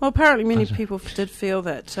 apparently many people did feel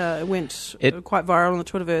that it went quite viral on the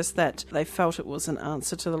Twitterverse that they felt it was an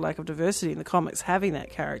answer to the lack of diversity in the comics, having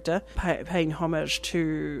that character, paying homage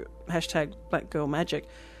to #BlackGirlMagic.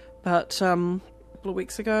 But a couple of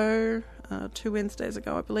weeks ago, 2 Wednesdays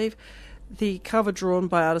ago, I believe, the cover drawn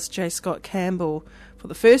by artist J. Scott Campbell for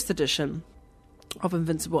the first edition of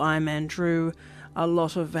Invincible Iron Man drew a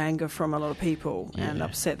lot of anger from a lot of people and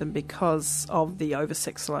upset them because of the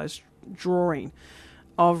over-sexualized drawing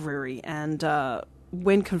of Riri. And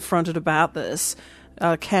when confronted about this,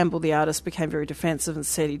 Campbell, the artist, became very defensive and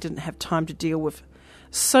said he didn't have time to deal with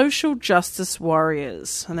social justice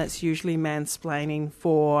warriors, and that's usually mansplaining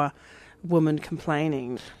for women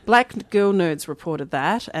complaining. Black Girl Nerds reported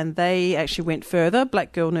that, and they actually went further.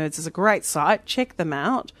 Black Girl Nerds is a great site. Check them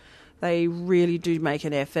out. They really do make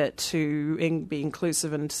an effort to be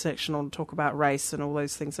inclusive and intersectional and talk about race and all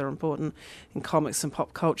those things that are important in comics and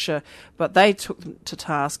pop culture. But they took them to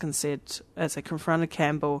task and said, as they confronted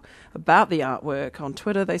Campbell about the artwork on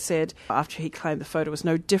Twitter, they said, after he claimed the photo was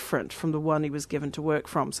no different from the one he was given to work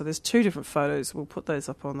from. So there's 2 different photos. We'll put those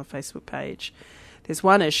up on the Facebook page. There's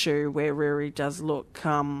one issue where Riri does look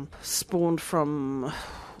spawned from,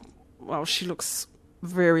 well, she looks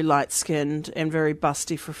very light-skinned and very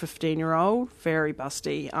busty for a 15-year-old. Very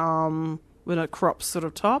busty. With a crop sort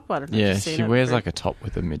of top. I don't know if you've seen it. She wears like a top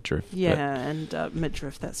with a midriff. Yeah, and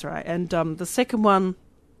midriff, that's right. And the second one,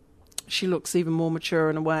 she looks even more mature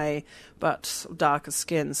in a way, but darker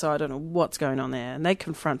skin, so I don't know what's going on there. And they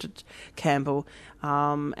confronted Campbell,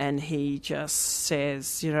 and he just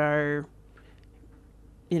says,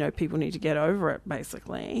 people need to get over it,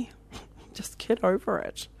 basically. Just get over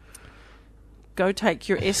it. Go take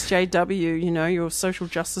your SJW, your social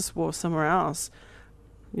justice war somewhere else.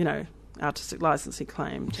 Artistic license, he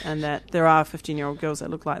claimed, and that there are 15-year-old girls that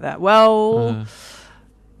look like that. Well,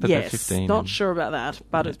 But they're 15. Not sure about that,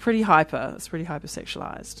 but it's pretty hyper. It's pretty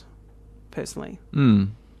hypersexualized, personally.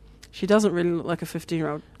 She doesn't really look like a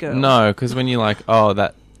 15-year-old girl. No, because when you're like, oh,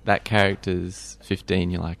 that character's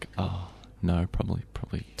 15, you're like, oh, no, probably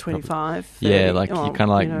 25, 30. Yeah, like Oh, you're kind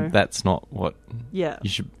of like, you know. that's not what. Yeah.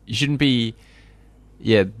 You shouldn't be.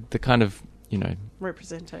 Yeah, the kind of, you know.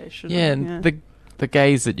 Representation. Yeah, and the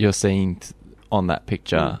gaze that you're seeing on that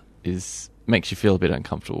picture makes you feel a bit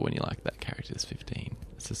uncomfortable when you're like, that character's 15.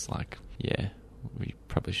 It's just like, yeah, we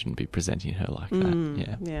probably shouldn't be presenting her like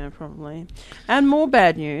that. Yeah, probably. And more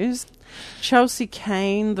bad news. Chelsea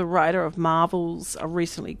Kane, the writer of Marvel's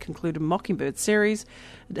recently concluded Mockingbird series,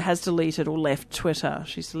 has deleted or left Twitter.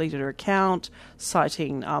 She's deleted her account,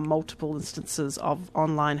 citing multiple instances of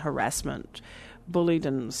online harassment. Bullied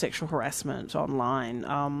and sexual harassment online.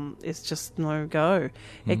 It's just no go.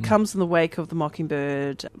 It comes in the wake of the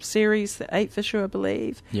Mockingbird series, the 8th issue, I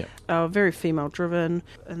believe. Yeah. Very female driven,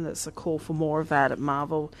 and there's a call for more of that at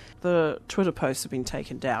Marvel. The Twitter posts have been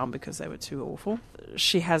taken down because they were too awful.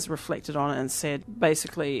 She has reflected on it and said,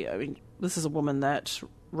 basically, I mean, this is a woman that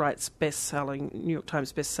writes New York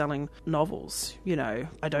Times best-selling novels. You know,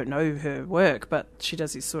 I don't know her work, but she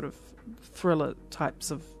does these sort of thriller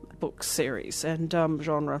types of book series and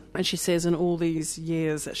genre. And she says in all these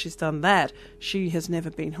years that she's done that, she has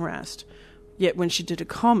never been harassed. Yet when she did a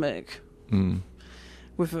comic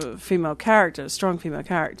with a female character, a strong female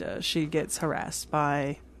character, she gets harassed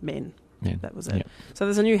by men. That was it. Yeah. So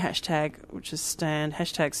there's a new hashtag, which is #Stand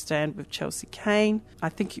with Chelsea Kane. I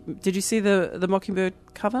think, did you see the Mockingbird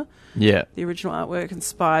cover? Yeah. The original artwork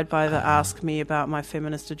inspired by the Ask Me About My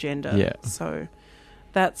Feminist Agenda. Yeah. So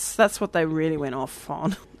that's what they really went off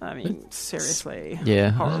on. I mean, seriously. Yeah,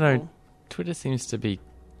 horrible. I don't know. Twitter seems to be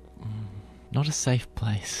not a safe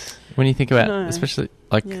place. When you think about, especially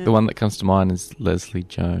the one that comes to mind is Leslie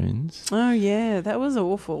Jones. Oh yeah, that was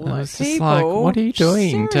awful. I was just like, what are you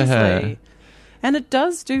doing to her? And it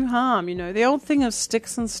does do harm, you know. The old thing of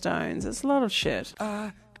sticks and stones. It's a lot of shit.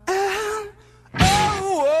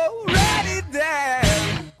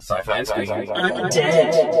 Sci-fi and Scream.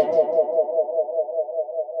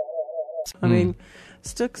 I mean,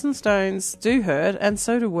 sticks and stones do hurt, and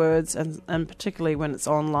so do words, and particularly when it's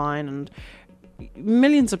online, and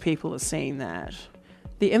millions of people are seeing that.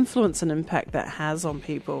 The influence and impact that has on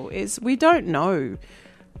people is, we don't know.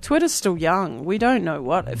 Twitter's still young. We don't know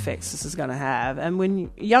what effects this is going to have, and when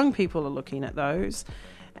young people are looking at those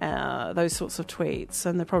sorts of tweets,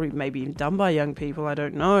 and they're probably maybe even done by young people, I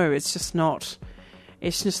don't know. It's just not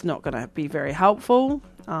going to be very helpful.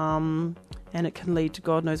 And it can lead to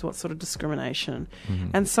God knows what sort of discrimination.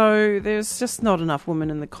 And so there's just not enough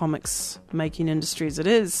women in the comics making industry as it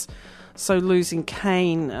is. So losing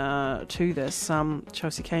Kane to this,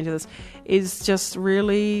 Chelsea Kane to this, is just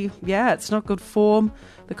really, it's not good form.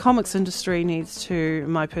 The comics industry needs to,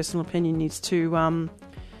 in my personal opinion,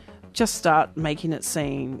 just start making it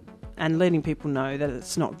seen and letting people know that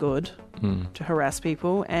it's not good to harass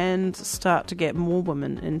people, and start to get more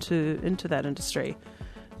women into that industry.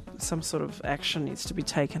 Some sort of action needs to be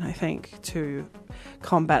taken, I think, to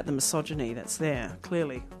combat the misogyny that's there.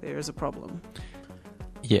 Clearly, there is a problem.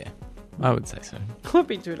 Yeah, I would say so. I've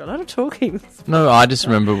been doing a lot of talking. No, I just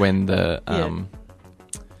remember when the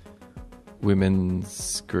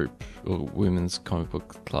women's group or women's comic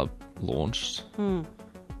book club launched. There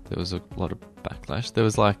was a lot of backlash. There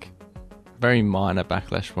was like very minor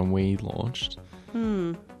backlash when we launched.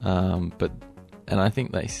 But I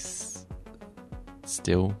think they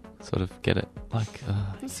still sort of get it. Like,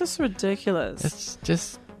 it's just ridiculous. It's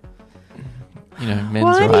just, men's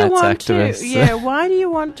rights activists. Why do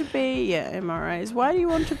you want to be MRAs? Why do you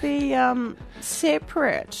want to be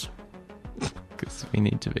separate? Because we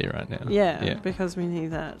need to be right now. Yeah, because we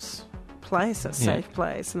need that safe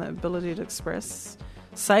place, and that ability to express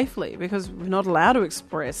safely, because we're not allowed to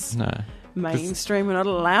express mainstream. We're not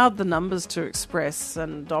allowed the numbers to express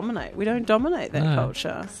and dominate. We don't dominate that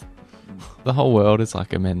culture. The whole world is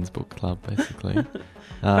like a men's book club, basically. If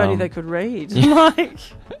only they could read. So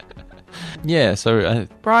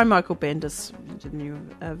Brian Michael Bendis, the new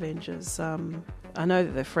Avengers. I know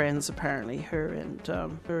that they're friends, apparently, her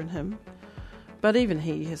and him. But even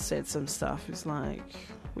he has said some stuff. He's like,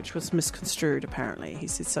 which was misconstrued. Apparently, he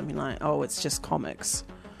said something like, "Oh, it's just comics."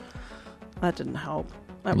 That didn't help.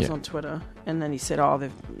 That was on Twitter, and then he said, "Oh,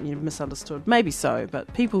 they've misunderstood." Maybe so,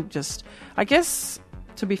 but people just, I guess.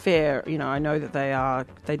 To be fair, I know that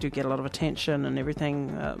they do get a lot of attention and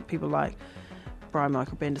everything. People like Brian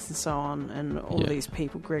Michael Bendis and so on, and all these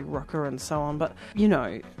people, Greg Rucka and so on. But,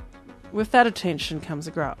 with that attention comes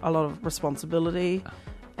a lot of responsibility,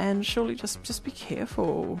 And surely just be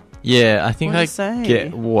careful. Yeah, I think What I to say?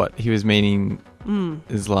 get what he was meaning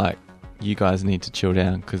is like, you guys need to chill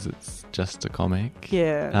down because it's just a comic.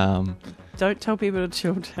 Yeah. Don't tell people to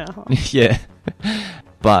chill down. Yeah.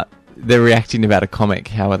 But they're reacting about a comic.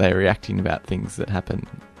 How are they reacting about things that happen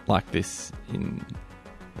like this in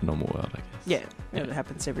the normal world, I guess? Yeah, it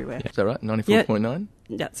happens everywhere. Is that right? 94.9?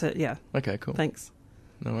 That's it, yeah. Okay, cool. Thanks.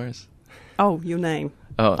 No worries. Oh, your name.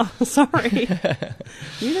 Oh. Oh, sorry.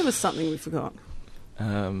 You there was something we forgot.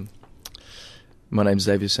 My name's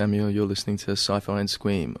Xavier Samuel. You're listening to Sci-Fi and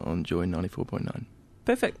Squeam on Joy 94.9.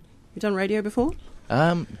 Perfect. You done radio before?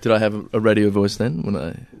 Did I have a radio voice then when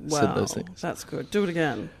I said those things? That's good. Do it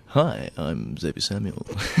again. Hi, I'm Xavier Samuel.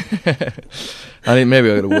 I think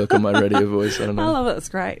maybe I've got to work on my radio voice. I don't know. I love it. That's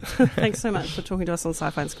great. Thanks so much for talking to us on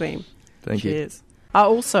Sci-Fi and Squeam. Thank you. Cheers.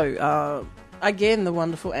 Also, again, the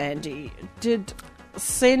wonderful Andy did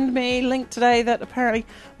send me a link today that apparently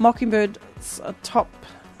Mockingbird tops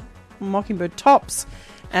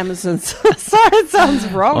Amazon's. Sorry, it sounds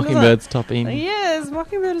wrong. Mockingbird's topping. Yes,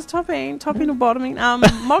 Mockingbird is topping or bottoming.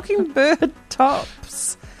 Mockingbird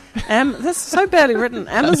tops. This is so badly written.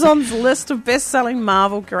 Amazon's list of best-selling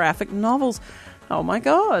Marvel graphic novels. Oh my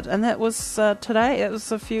God! And that was today. It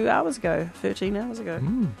was a few hours ago, 13 hours ago,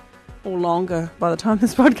 or longer by the time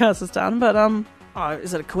this podcast is done. But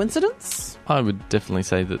is it a coincidence? I would definitely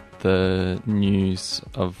say that the news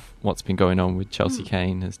of what's been going on with Chelsea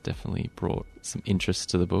Kane has definitely brought some interest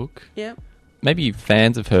to the book. Yeah. Maybe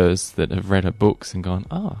fans of hers that have read her books and gone,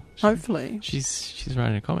 hopefully she's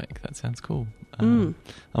writing a comic. That sounds cool.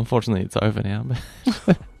 Unfortunately, it's over now,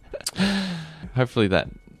 but hopefully that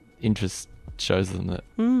interest shows them that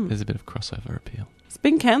there's a bit of crossover appeal. It's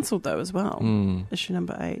been cancelled though as well. Issue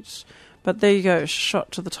number 8. But there you go,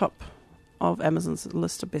 shot to the top of Amazon's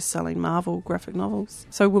list of best-selling Marvel graphic novels.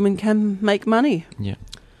 So women can make money. Yeah.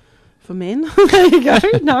 For men. There you go.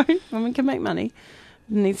 No, women can make money.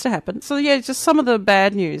 It needs to happen. So yeah, just some of the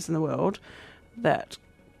bad news in the world that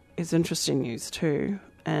is interesting news too,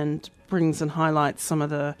 and brings and highlights some of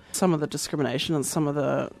the discrimination and some of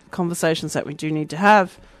the conversations that we do need to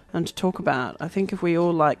have and to talk about. I think if we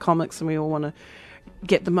all like comics and we all want to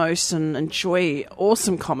get the most and enjoy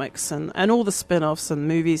awesome comics and all the spin-offs and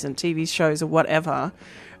movies and TV shows or whatever,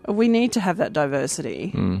 we need to have that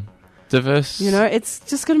diversity. Diverse. You know, it's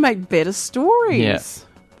just going to make better stories. Yeah.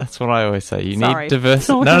 That's what I always say. You Sorry. need diverse...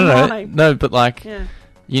 No, No, but like, yeah.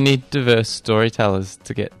 you need diverse storytellers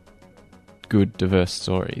to get good, diverse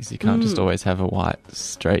stories. You can't just always have a white,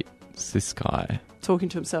 straight, cis guy. Talking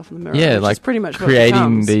to himself in the mirror. Yeah, which like is pretty much what creating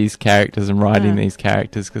becomes. these characters and writing these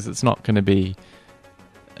characters, because it's not going to be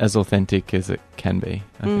as authentic as it can be,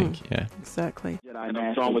 I think, yeah. Exactly.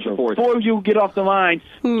 Before you get off the line,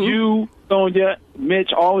 you, Sonia,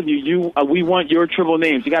 Mitch, all of you, we want your triple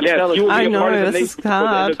names. You got to tell us. I know, this is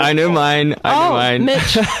hard. I know mine.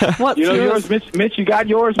 Mitch, what's you know yours? Mitch, you got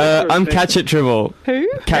yours? I'm Catch It Tribble. Who?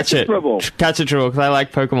 Catch It. Tribble. Catch It Tribble, because I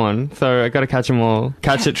like Pokemon, so I got to catch them all.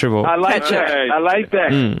 Catch It Tribble. I like that. I like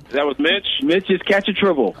that. That was Mitch. Mitch is Catch a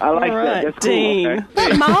Tribble. I like that. That's cool. Dean. Okay.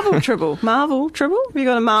 What, Marvel Tribble? Marvel Tribble? Have you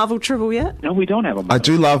got a Marvel Tribble yet? No, we don't have a Marvel. I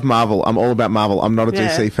do love Marvel. I'm all about Marvel. I'm not a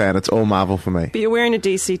DC fan. It's all Marvel for me. But you're wearing a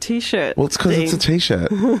DC t-shirt. Well, it's because it's a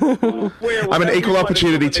t-shirt. I'm an equal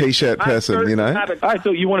opportunity t-shirt person, you know? All right,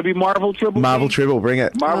 so you want to be Marvel Tribble? Marvel Tribble, bring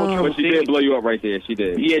it. Marvel Tribble. She did blow you up right there. She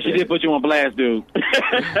did. Yeah, she did put you on blast, dude.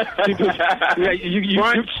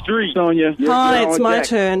 Front Street, Sonia. Hi, it's my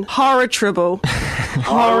turn. Horror Tribble.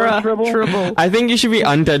 Horror Tribble. I think you should be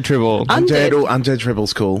Undead Tribble. Undead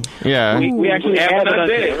Tribble's cool. Yeah. We actually have an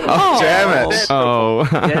undead. Oh, damn it. Oh.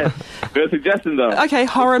 Yes. Good suggestion, though. Okay,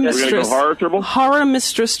 Horror We're gonna Mistress. go Horror Tribble? Horror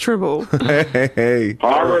Mistress Tribble. Hey.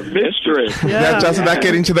 Horror Mistress. Now, doesn't that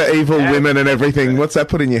get into the evil women and everything? What's that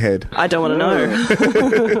put in your head? I don't want to know.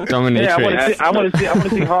 Dominatrix. I want to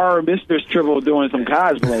see Horror Mistress Tribble doing some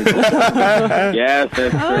cosplay. Yes,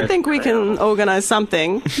 that's I don't think we can organise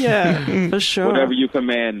something. Yeah, for sure. whatever you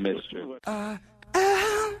command, Mistress.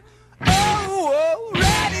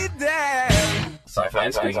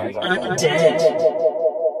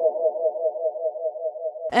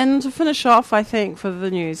 And to finish off, I think, for the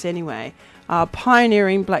news anyway,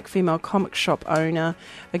 pioneering black female comic shop owner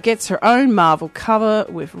gets her own Marvel cover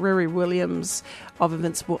with Riri Williams of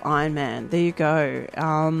Invincible Iron Man. There you go.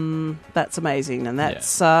 That's amazing. And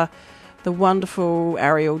that's the wonderful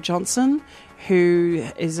Ariel Johnson, who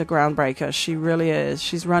is a groundbreaker. She really is.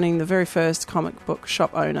 She's running the very first comic book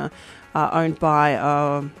shop owner owned by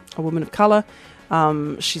a woman of colour.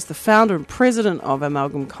 She's the founder and president of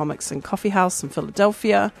Amalgam Comics and Coffee House in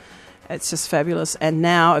Philadelphia. It's just fabulous, and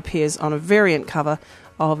now appears on a variant cover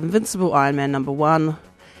of Invincible Iron Man #1.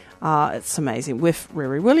 It's amazing, with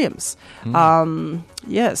Riri Williams.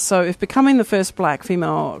 So if becoming the first black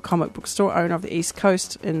female comic book store owner of the East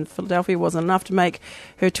Coast in Philadelphia wasn't enough to make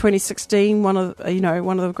her 2016 one of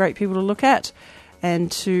the great people to look at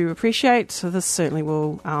and to appreciate, so this certainly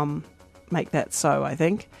will make that so, I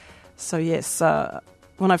think. So yes,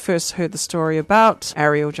 when I first heard the story about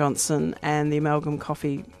Ariel Johnson and the Amalgam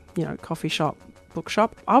Coffee shop,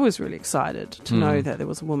 bookshop, I was really excited to know that there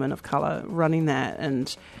was a woman of colour running that,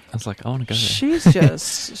 and I was like, I want to go there.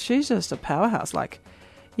 She's just a powerhouse. Like,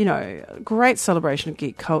 great celebration of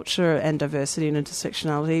geek culture and diversity and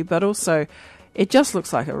intersectionality, but also it just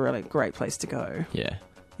looks like a really great place to go. Yeah.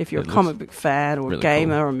 If you're a comic book fan or a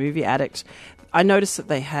gamer or a movie addict. I noticed that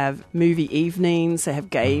they have movie evenings, they have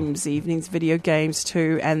games evenings, video games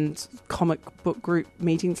too, and comic book group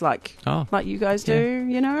meetings like you guys do,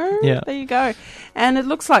 Yeah. There you go. And it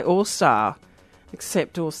looks like All Star,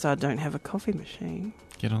 except All Star don't have a coffee machine.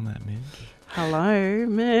 Get on that, Mitch. Hello,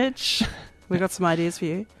 Mitch. We got some ideas for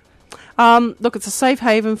you. Look, it's a safe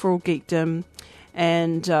haven for all geekdom,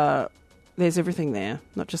 and there's everything there,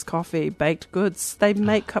 not just coffee, baked goods. They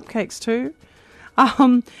make cupcakes too.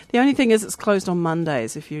 The only thing is it's closed on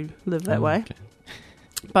Mondays if you live that way. Okay.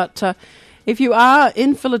 But if you are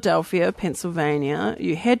in Philadelphia, Pennsylvania,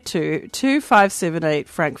 you head to 2578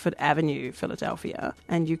 Frankfurt Avenue, Philadelphia,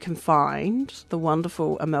 and you can find the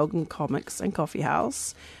wonderful Amalgam Comics and Coffee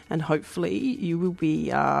House, and hopefully you will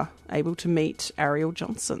be able to meet Ariel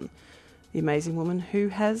Johnson, the amazing woman who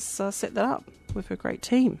has set that up with her great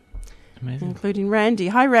team. Amazing. Including Randy.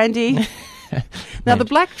 Hi, Randy. Now, the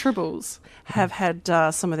Black Tribbles have had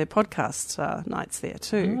some of their podcast nights there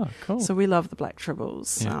too. Oh, cool. So we love the Black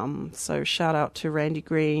Tribbles. Yeah. So shout out to Randy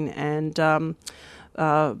Green and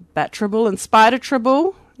Bat Tribble and Spider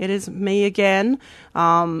Tribble. It is me again,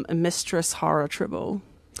 Mistress Horror Tribble.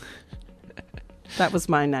 That was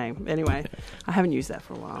my name. Anyway, I haven't used that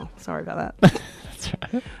for a while. Sorry about that. That's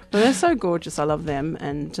right. But they're so gorgeous. I love them.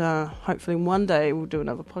 And hopefully one day we'll do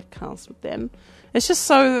another podcast with them. It's just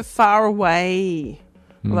so far away.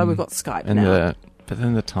 Although we've got Skype now. But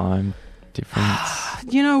then the time difference.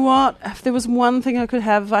 You know what? If there was one thing I could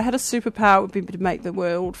have, if I had a superpower, it would be to make the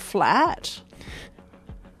world flat.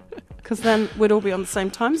 Because then we'd all be on the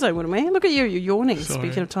same time zone, wouldn't we? Look at you, you're yawning,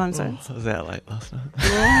 speaking of time zones. I was out late last night.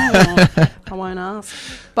 Oh, I won't ask.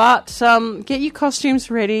 But get your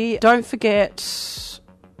costumes ready. Don't forget,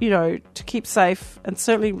 to keep safe. And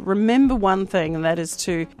certainly remember one thing, and that is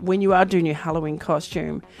to, when you are doing your Halloween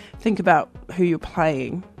costume, think about who you're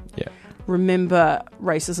playing. Yeah. Remember,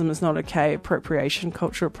 racism is not okay.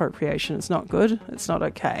 Cultural appropriation is not good. It's not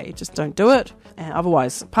okay. Just don't do it. And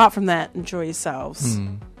otherwise, apart from that, enjoy yourselves.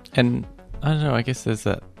 And I don't know, I guess there's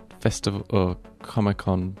that festival or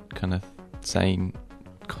Comic-Con kind of saying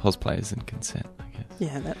cosplay isn't consent, I guess.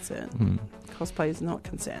 Yeah, that's it. Cosplay is not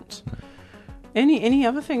consent. No. Any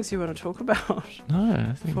other things you want to talk about? No,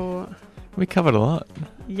 I think we covered a lot.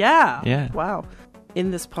 Yeah. Wow.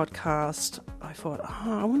 In this podcast, I thought,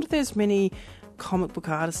 I wonder if there's many comic book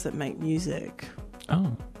artists that make music.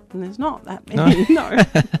 Oh. And there's not that many, no.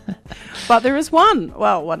 But there is one.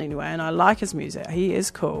 Well, one anyway, and I like his music. He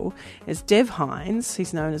is cool. It's Dev Hynes.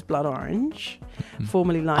 He's known as Blood Orange,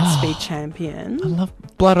 formerly Lightspeed champion. I love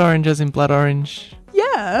Blood Orange as in Blood Orange.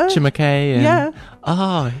 Yeah. Chimake and... Yeah.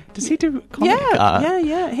 Oh, does he do comic art?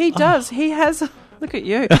 Yeah. He does. He has... Look at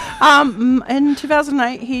you. In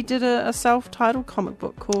 2008, he did a self-titled comic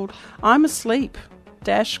book called I'm Asleep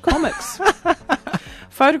 -Comics.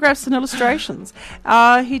 Photographs and illustrations.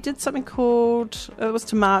 He did something called, it was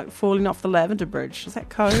to mark falling off the Lavender Bridge. Is that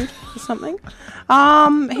code or something?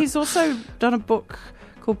 He's also done a book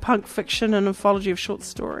called Punk Fiction, an anthology of short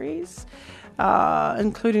stories,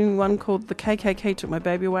 including one called The KKK Took My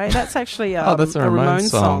Baby Away. That's actually that's a Ramones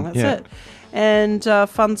song. That's it. And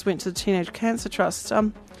funds went to the Teenage Cancer Trust.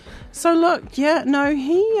 So look,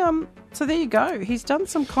 so there you go. He's done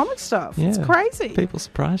some comic stuff. Yeah, it's crazy. People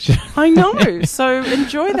surprise you. I know. So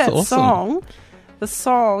enjoy that awesome. song. The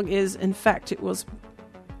song is, in fact, it was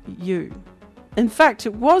you. In fact,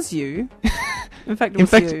 it was you. In fact, it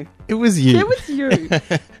was you. It was you. It was you.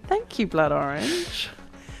 Thank you, Blood Orange.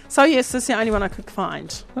 So yes, that's the only one I could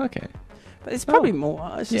find. Okay. But there's probably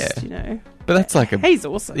more. It's just, But that's like he's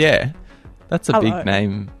awesome. Yeah. That's a big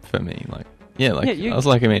name for me. I was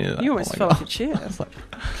like, immediately. You almost fell off your chair. I was like,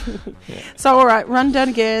 So, all right, run down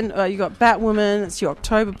again. You got Batwoman. It's your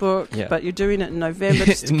October book, but you're doing it in November.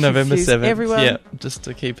 Just to November 7th. Everyone. Yeah, just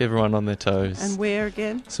to keep everyone on their toes. And where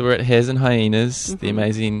again? So we're at Hares and Hyenas, the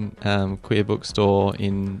amazing queer bookstore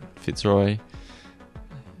in Fitzroy.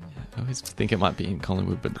 I always think it might be in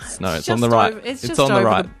Collingwood, but it's on the right. It's on just the over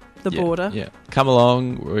right. the border. Yeah, come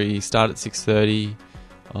along. We start at 6:30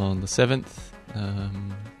 on the 7th,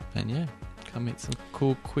 and yeah, come meet some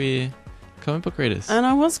cool queer comic book readers. And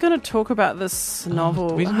I was going to talk about this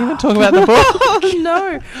novel. We didn't even talk about the book.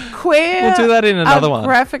 No, Queer. We'll do that in another one.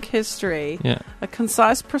 Graphic history. Yeah. A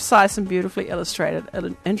concise, precise, and beautifully illustrated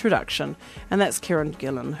introduction. And that's Kieran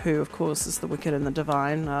Gillen, who, of course, is the Wicked and the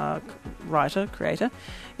Divine creator.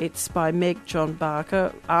 It's by Meg John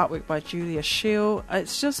Barker, artwork by Julia Scheel.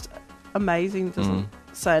 It's just amazing. Doesn't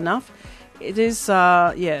say enough. It is,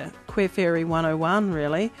 Queer Fairy 101,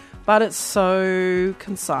 really. But it's so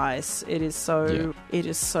concise. It is so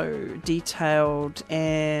detailed,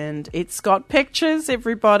 and it's got pictures.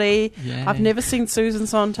 Everybody, yeah. I've never seen Susan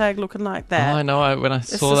Sontag looking like that. Oh, I know. When I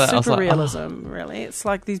saw that, I was like, realism, really. It's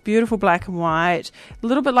like these beautiful black and white, a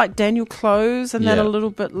little bit like Daniel Close, and then a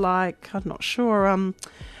little bit like, I'm not sure,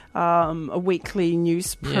 a weekly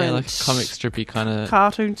newsprint, yeah, like a comic strippy kind of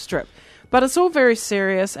cartoon strip. But it's all very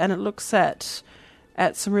serious, and it looks at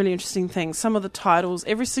some really interesting things. Some of the titles,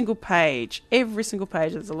 every single page,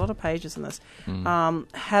 there's a lot of pages in this,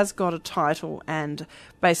 has got a title and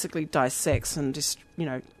basically dissects and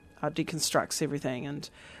deconstructs everything. And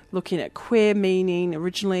looking at queer meaning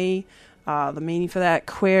originally, the meaning for that,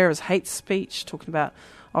 queer is hate speech, talking about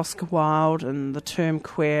Oscar Wilde and the term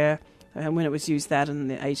queer and when it was used that in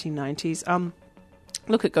the 1890s.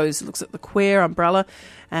 Looks at the queer umbrella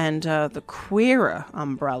and the queerer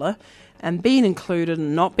umbrella, and being included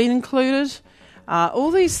and not being included.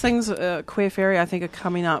 All these things, Queer Fairy, I think, are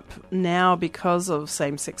coming up now because of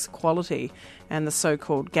same-sex equality and the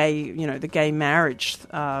so-called gay, the gay marriage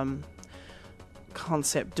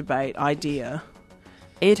concept, debate, idea.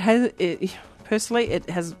 Personally, it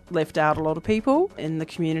has left out a lot of people in the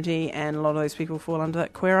community, and a lot of those people fall under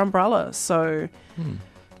that queer umbrella. So,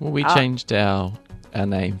 well, we changed our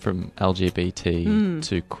name from LGBT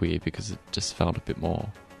to queer because it just felt a bit more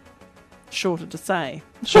shorter to say,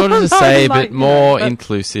 but more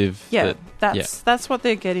inclusive. Yeah, that's what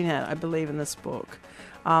they're getting at, I believe, in this book.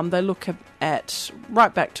 They look at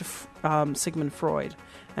right back to Sigmund Freud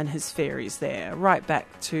and his theories there, right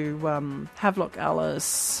back to Havelock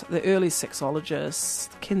Ellis, the early sexologists,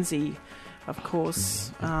 Kinsey, of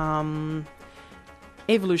course,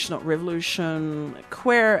 evolution not revolution,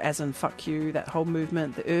 queer as in fuck you, that whole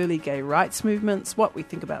movement, the early gay rights movements, what we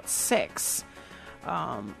think about sex.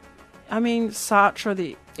 Sartre,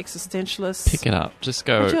 the existentialist. Pick it up. Just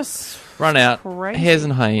go. Run out. Crazy. Hares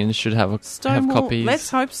and Haynes should have copies. Let's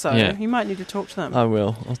hope so. Yeah. You might need to talk to them. I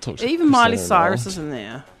will. I'll talk to them. Even Miley Cyrus is in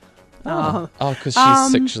there. Because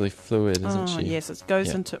she's sexually fluid, isn't she? Yes, it goes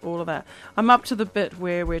into all of that. I'm up to the bit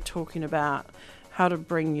where we're talking about how to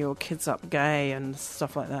bring your kids up gay and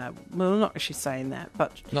stuff like that. Well, I'm not actually saying that,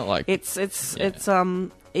 but not like it's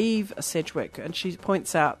Eve Sedgwick, and she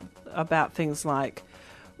points out about things like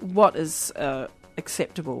what is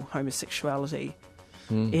acceptable homosexuality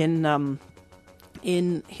in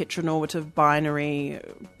heteronormative, binary,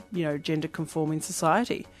 gender conforming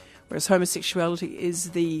society, whereas homosexuality is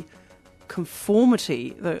the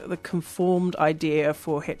conformity, the conformed idea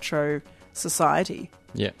for hetero society.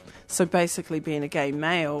 Yeah. So basically, being a gay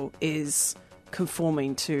male is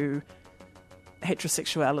conforming to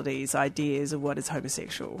heterosexuality's ideas of what is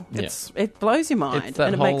homosexual. It blows your mind, it's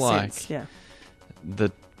that and it whole, makes sense. Yeah.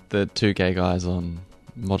 The two gay guys on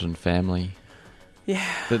Modern Family. Yeah.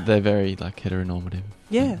 They're very heteronormative.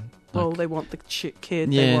 Yeah. Well, they want the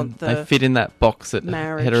kid. Yeah, they want they fit in that box that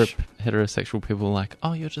marriage. Heterosexual people are like,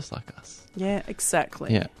 oh, you're just like us. Yeah,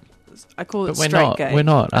 exactly. Yeah. I call it we're straight not, gay. We're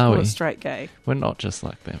not, are we? I call it straight gay. We're not just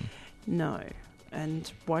like them. No.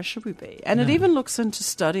 And why should we be? And it even looks into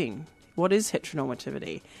studying what is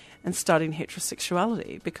heteronormativity and studying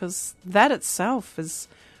heterosexuality, because that itself is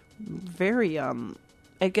very...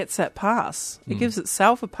 it gets that pass. It gives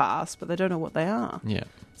itself a pass, but they don't know what they are. Yeah.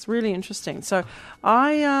 It's really interesting. So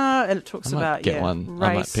and it talks about race I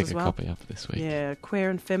might pick a copy up this week. Yeah, queer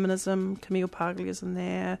and feminism. Camille Paglia's in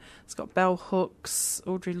there. It's got Bell Hooks,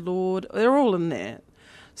 Audre Lorde. They're all in there.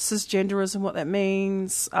 Cisgenderism, what that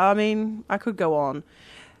means. I could go on,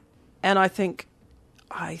 and I think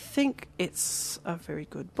it's a very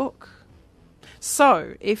good book.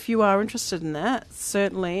 So, if you are interested in that,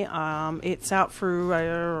 certainly it's out through,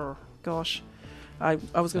 I was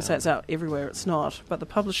going to say it's out everywhere. It's not. But the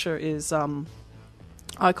publisher is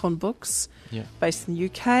Icon Books, based in the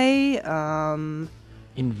UK.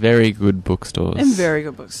 In very good bookstores.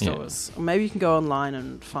 Yeah. Or maybe you can go online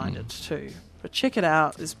and find it too. But check it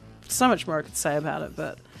out. There's so much more I could say about it,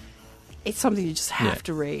 but it's something you just have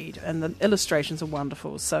to read. And the illustrations are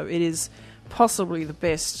wonderful. So it is possibly the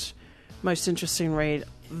best... most interesting read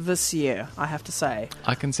this year, I have to say.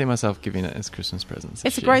 I can see myself giving it as Christmas presents.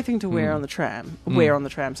 It's a great thing to wear on the tram. Read on the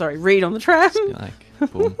tram.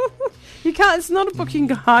 Like, boom. You can't. It's not a book you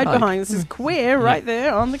can hide Like, behind. This is queer right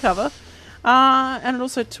there on the cover. And it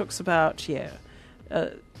also talks about,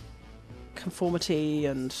 conformity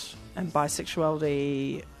and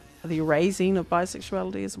bisexuality, the erasing of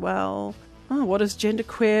bisexuality as well. Oh, what is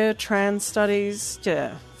genderqueer, trans studies,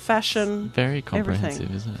 fashion. Very comprehensive,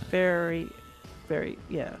 everything. isn't it? Very, very,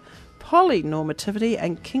 polynormativity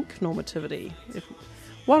and kink normativity.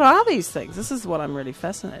 What are these things? This is what I'm really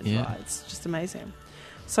fascinated by. It's just amazing.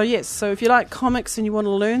 So yes, so if you like comics and you want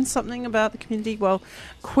to learn something about the community, well,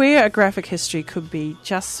 Queer: A Graphic History could be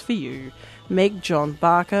just for you. Meg John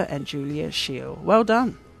Barker and Julia Scheel. Well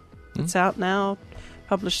done. It's out now,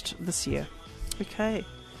 published this year. Okay.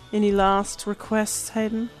 Any last requests,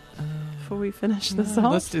 Hayden, before we finish this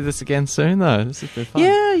off? Let's do this again soon, though. This has been fun.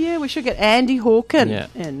 Yeah, we should get Andy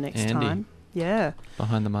Hawken in next Andy. time. Yeah.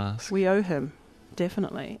 Behind the mask. We owe him,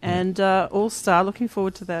 definitely. And All-Star, looking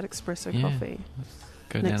forward to that espresso coffee.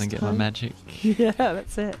 Go down and get my magic. Yeah,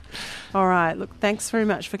 that's it. All right. Look, thanks very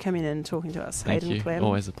much for coming in and talking to us, Thank Hayden you. Clem.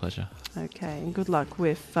 Always a pleasure. Okay, and good luck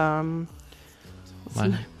with my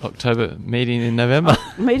October meeting in November.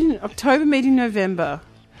 October meeting November.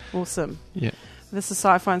 Awesome. Yeah. This is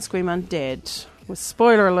Sci-Fi and Scream Undead. With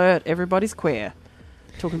spoiler alert, everybody's queer.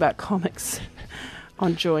 Talking about comics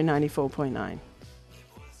on Joy 94.9.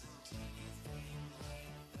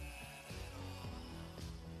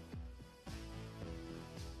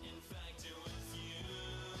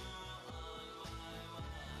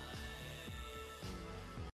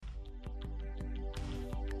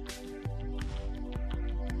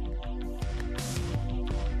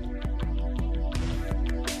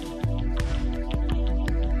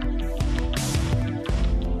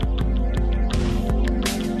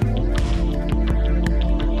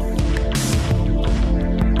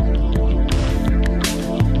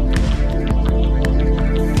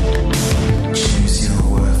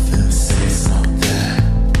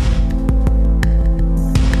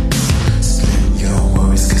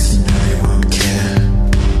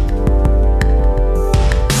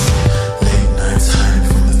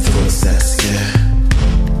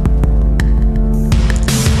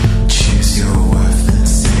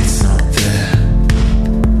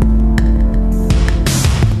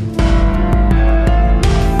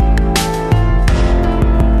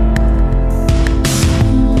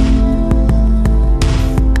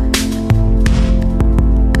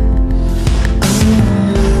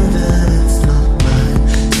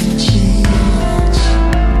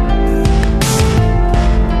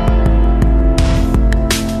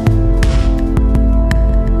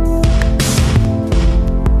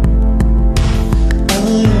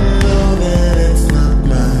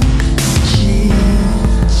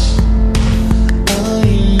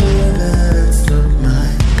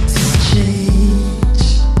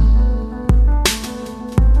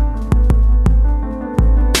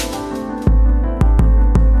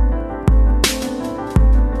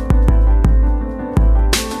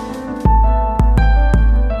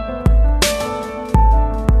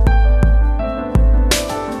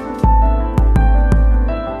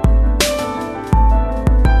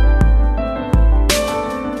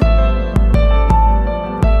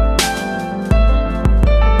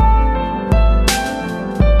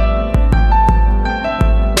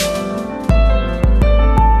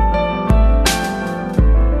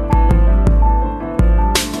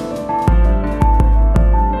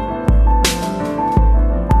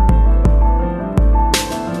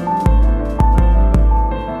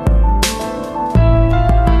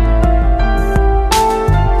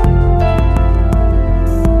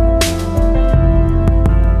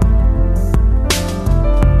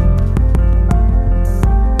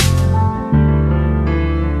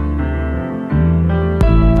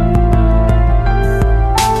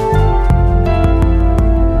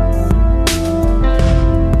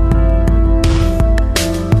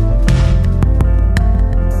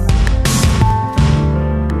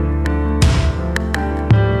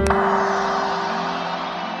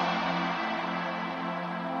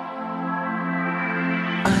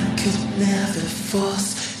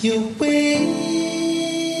 force your way.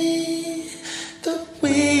 The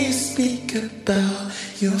way you speak about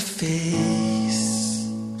your face,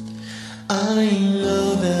 I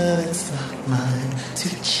know that it's not mine to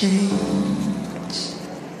change.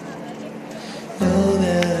 Know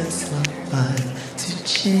that it's not mine to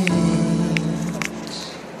change.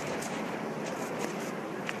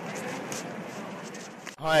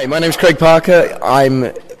 Hi, my name's Craig Parker.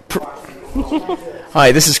 I'm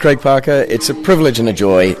Hi, this is Craig Parker. It's a privilege and a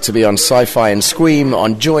joy to be on Sci-Fi and Squeam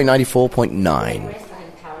on Joy 94.9.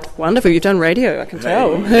 Wonderful, you've done radio, I can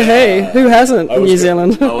tell. Hey, who hasn't in New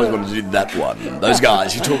Zealand? I always wanted to do that one. Those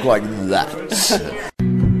guys who talk like that.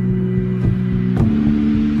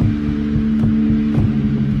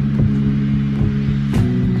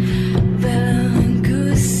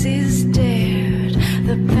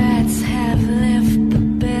 The bats have left the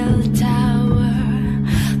bell tower.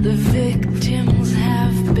 The victims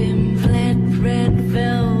have been bled red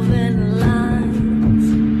velvet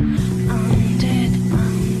lines. I'm dead,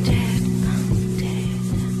 I'm dead, I'm dead.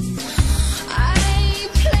 I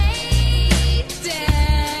play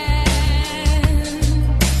dead.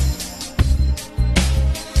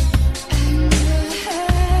 And the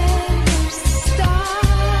hair starts.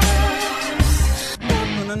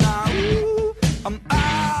 I'm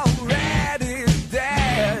already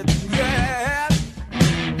dead, yeah.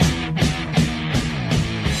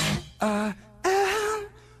 I am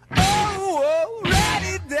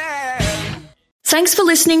already dead. Thanks for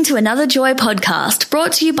listening to another Joy podcast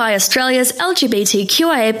brought to you by Australia's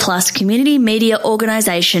LGBTQIA+ community media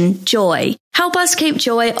organisation, Joy. Help us keep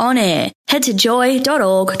Joy on air. Head to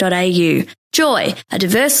joy.org.au. Joy, a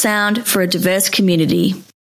diverse sound for a diverse community.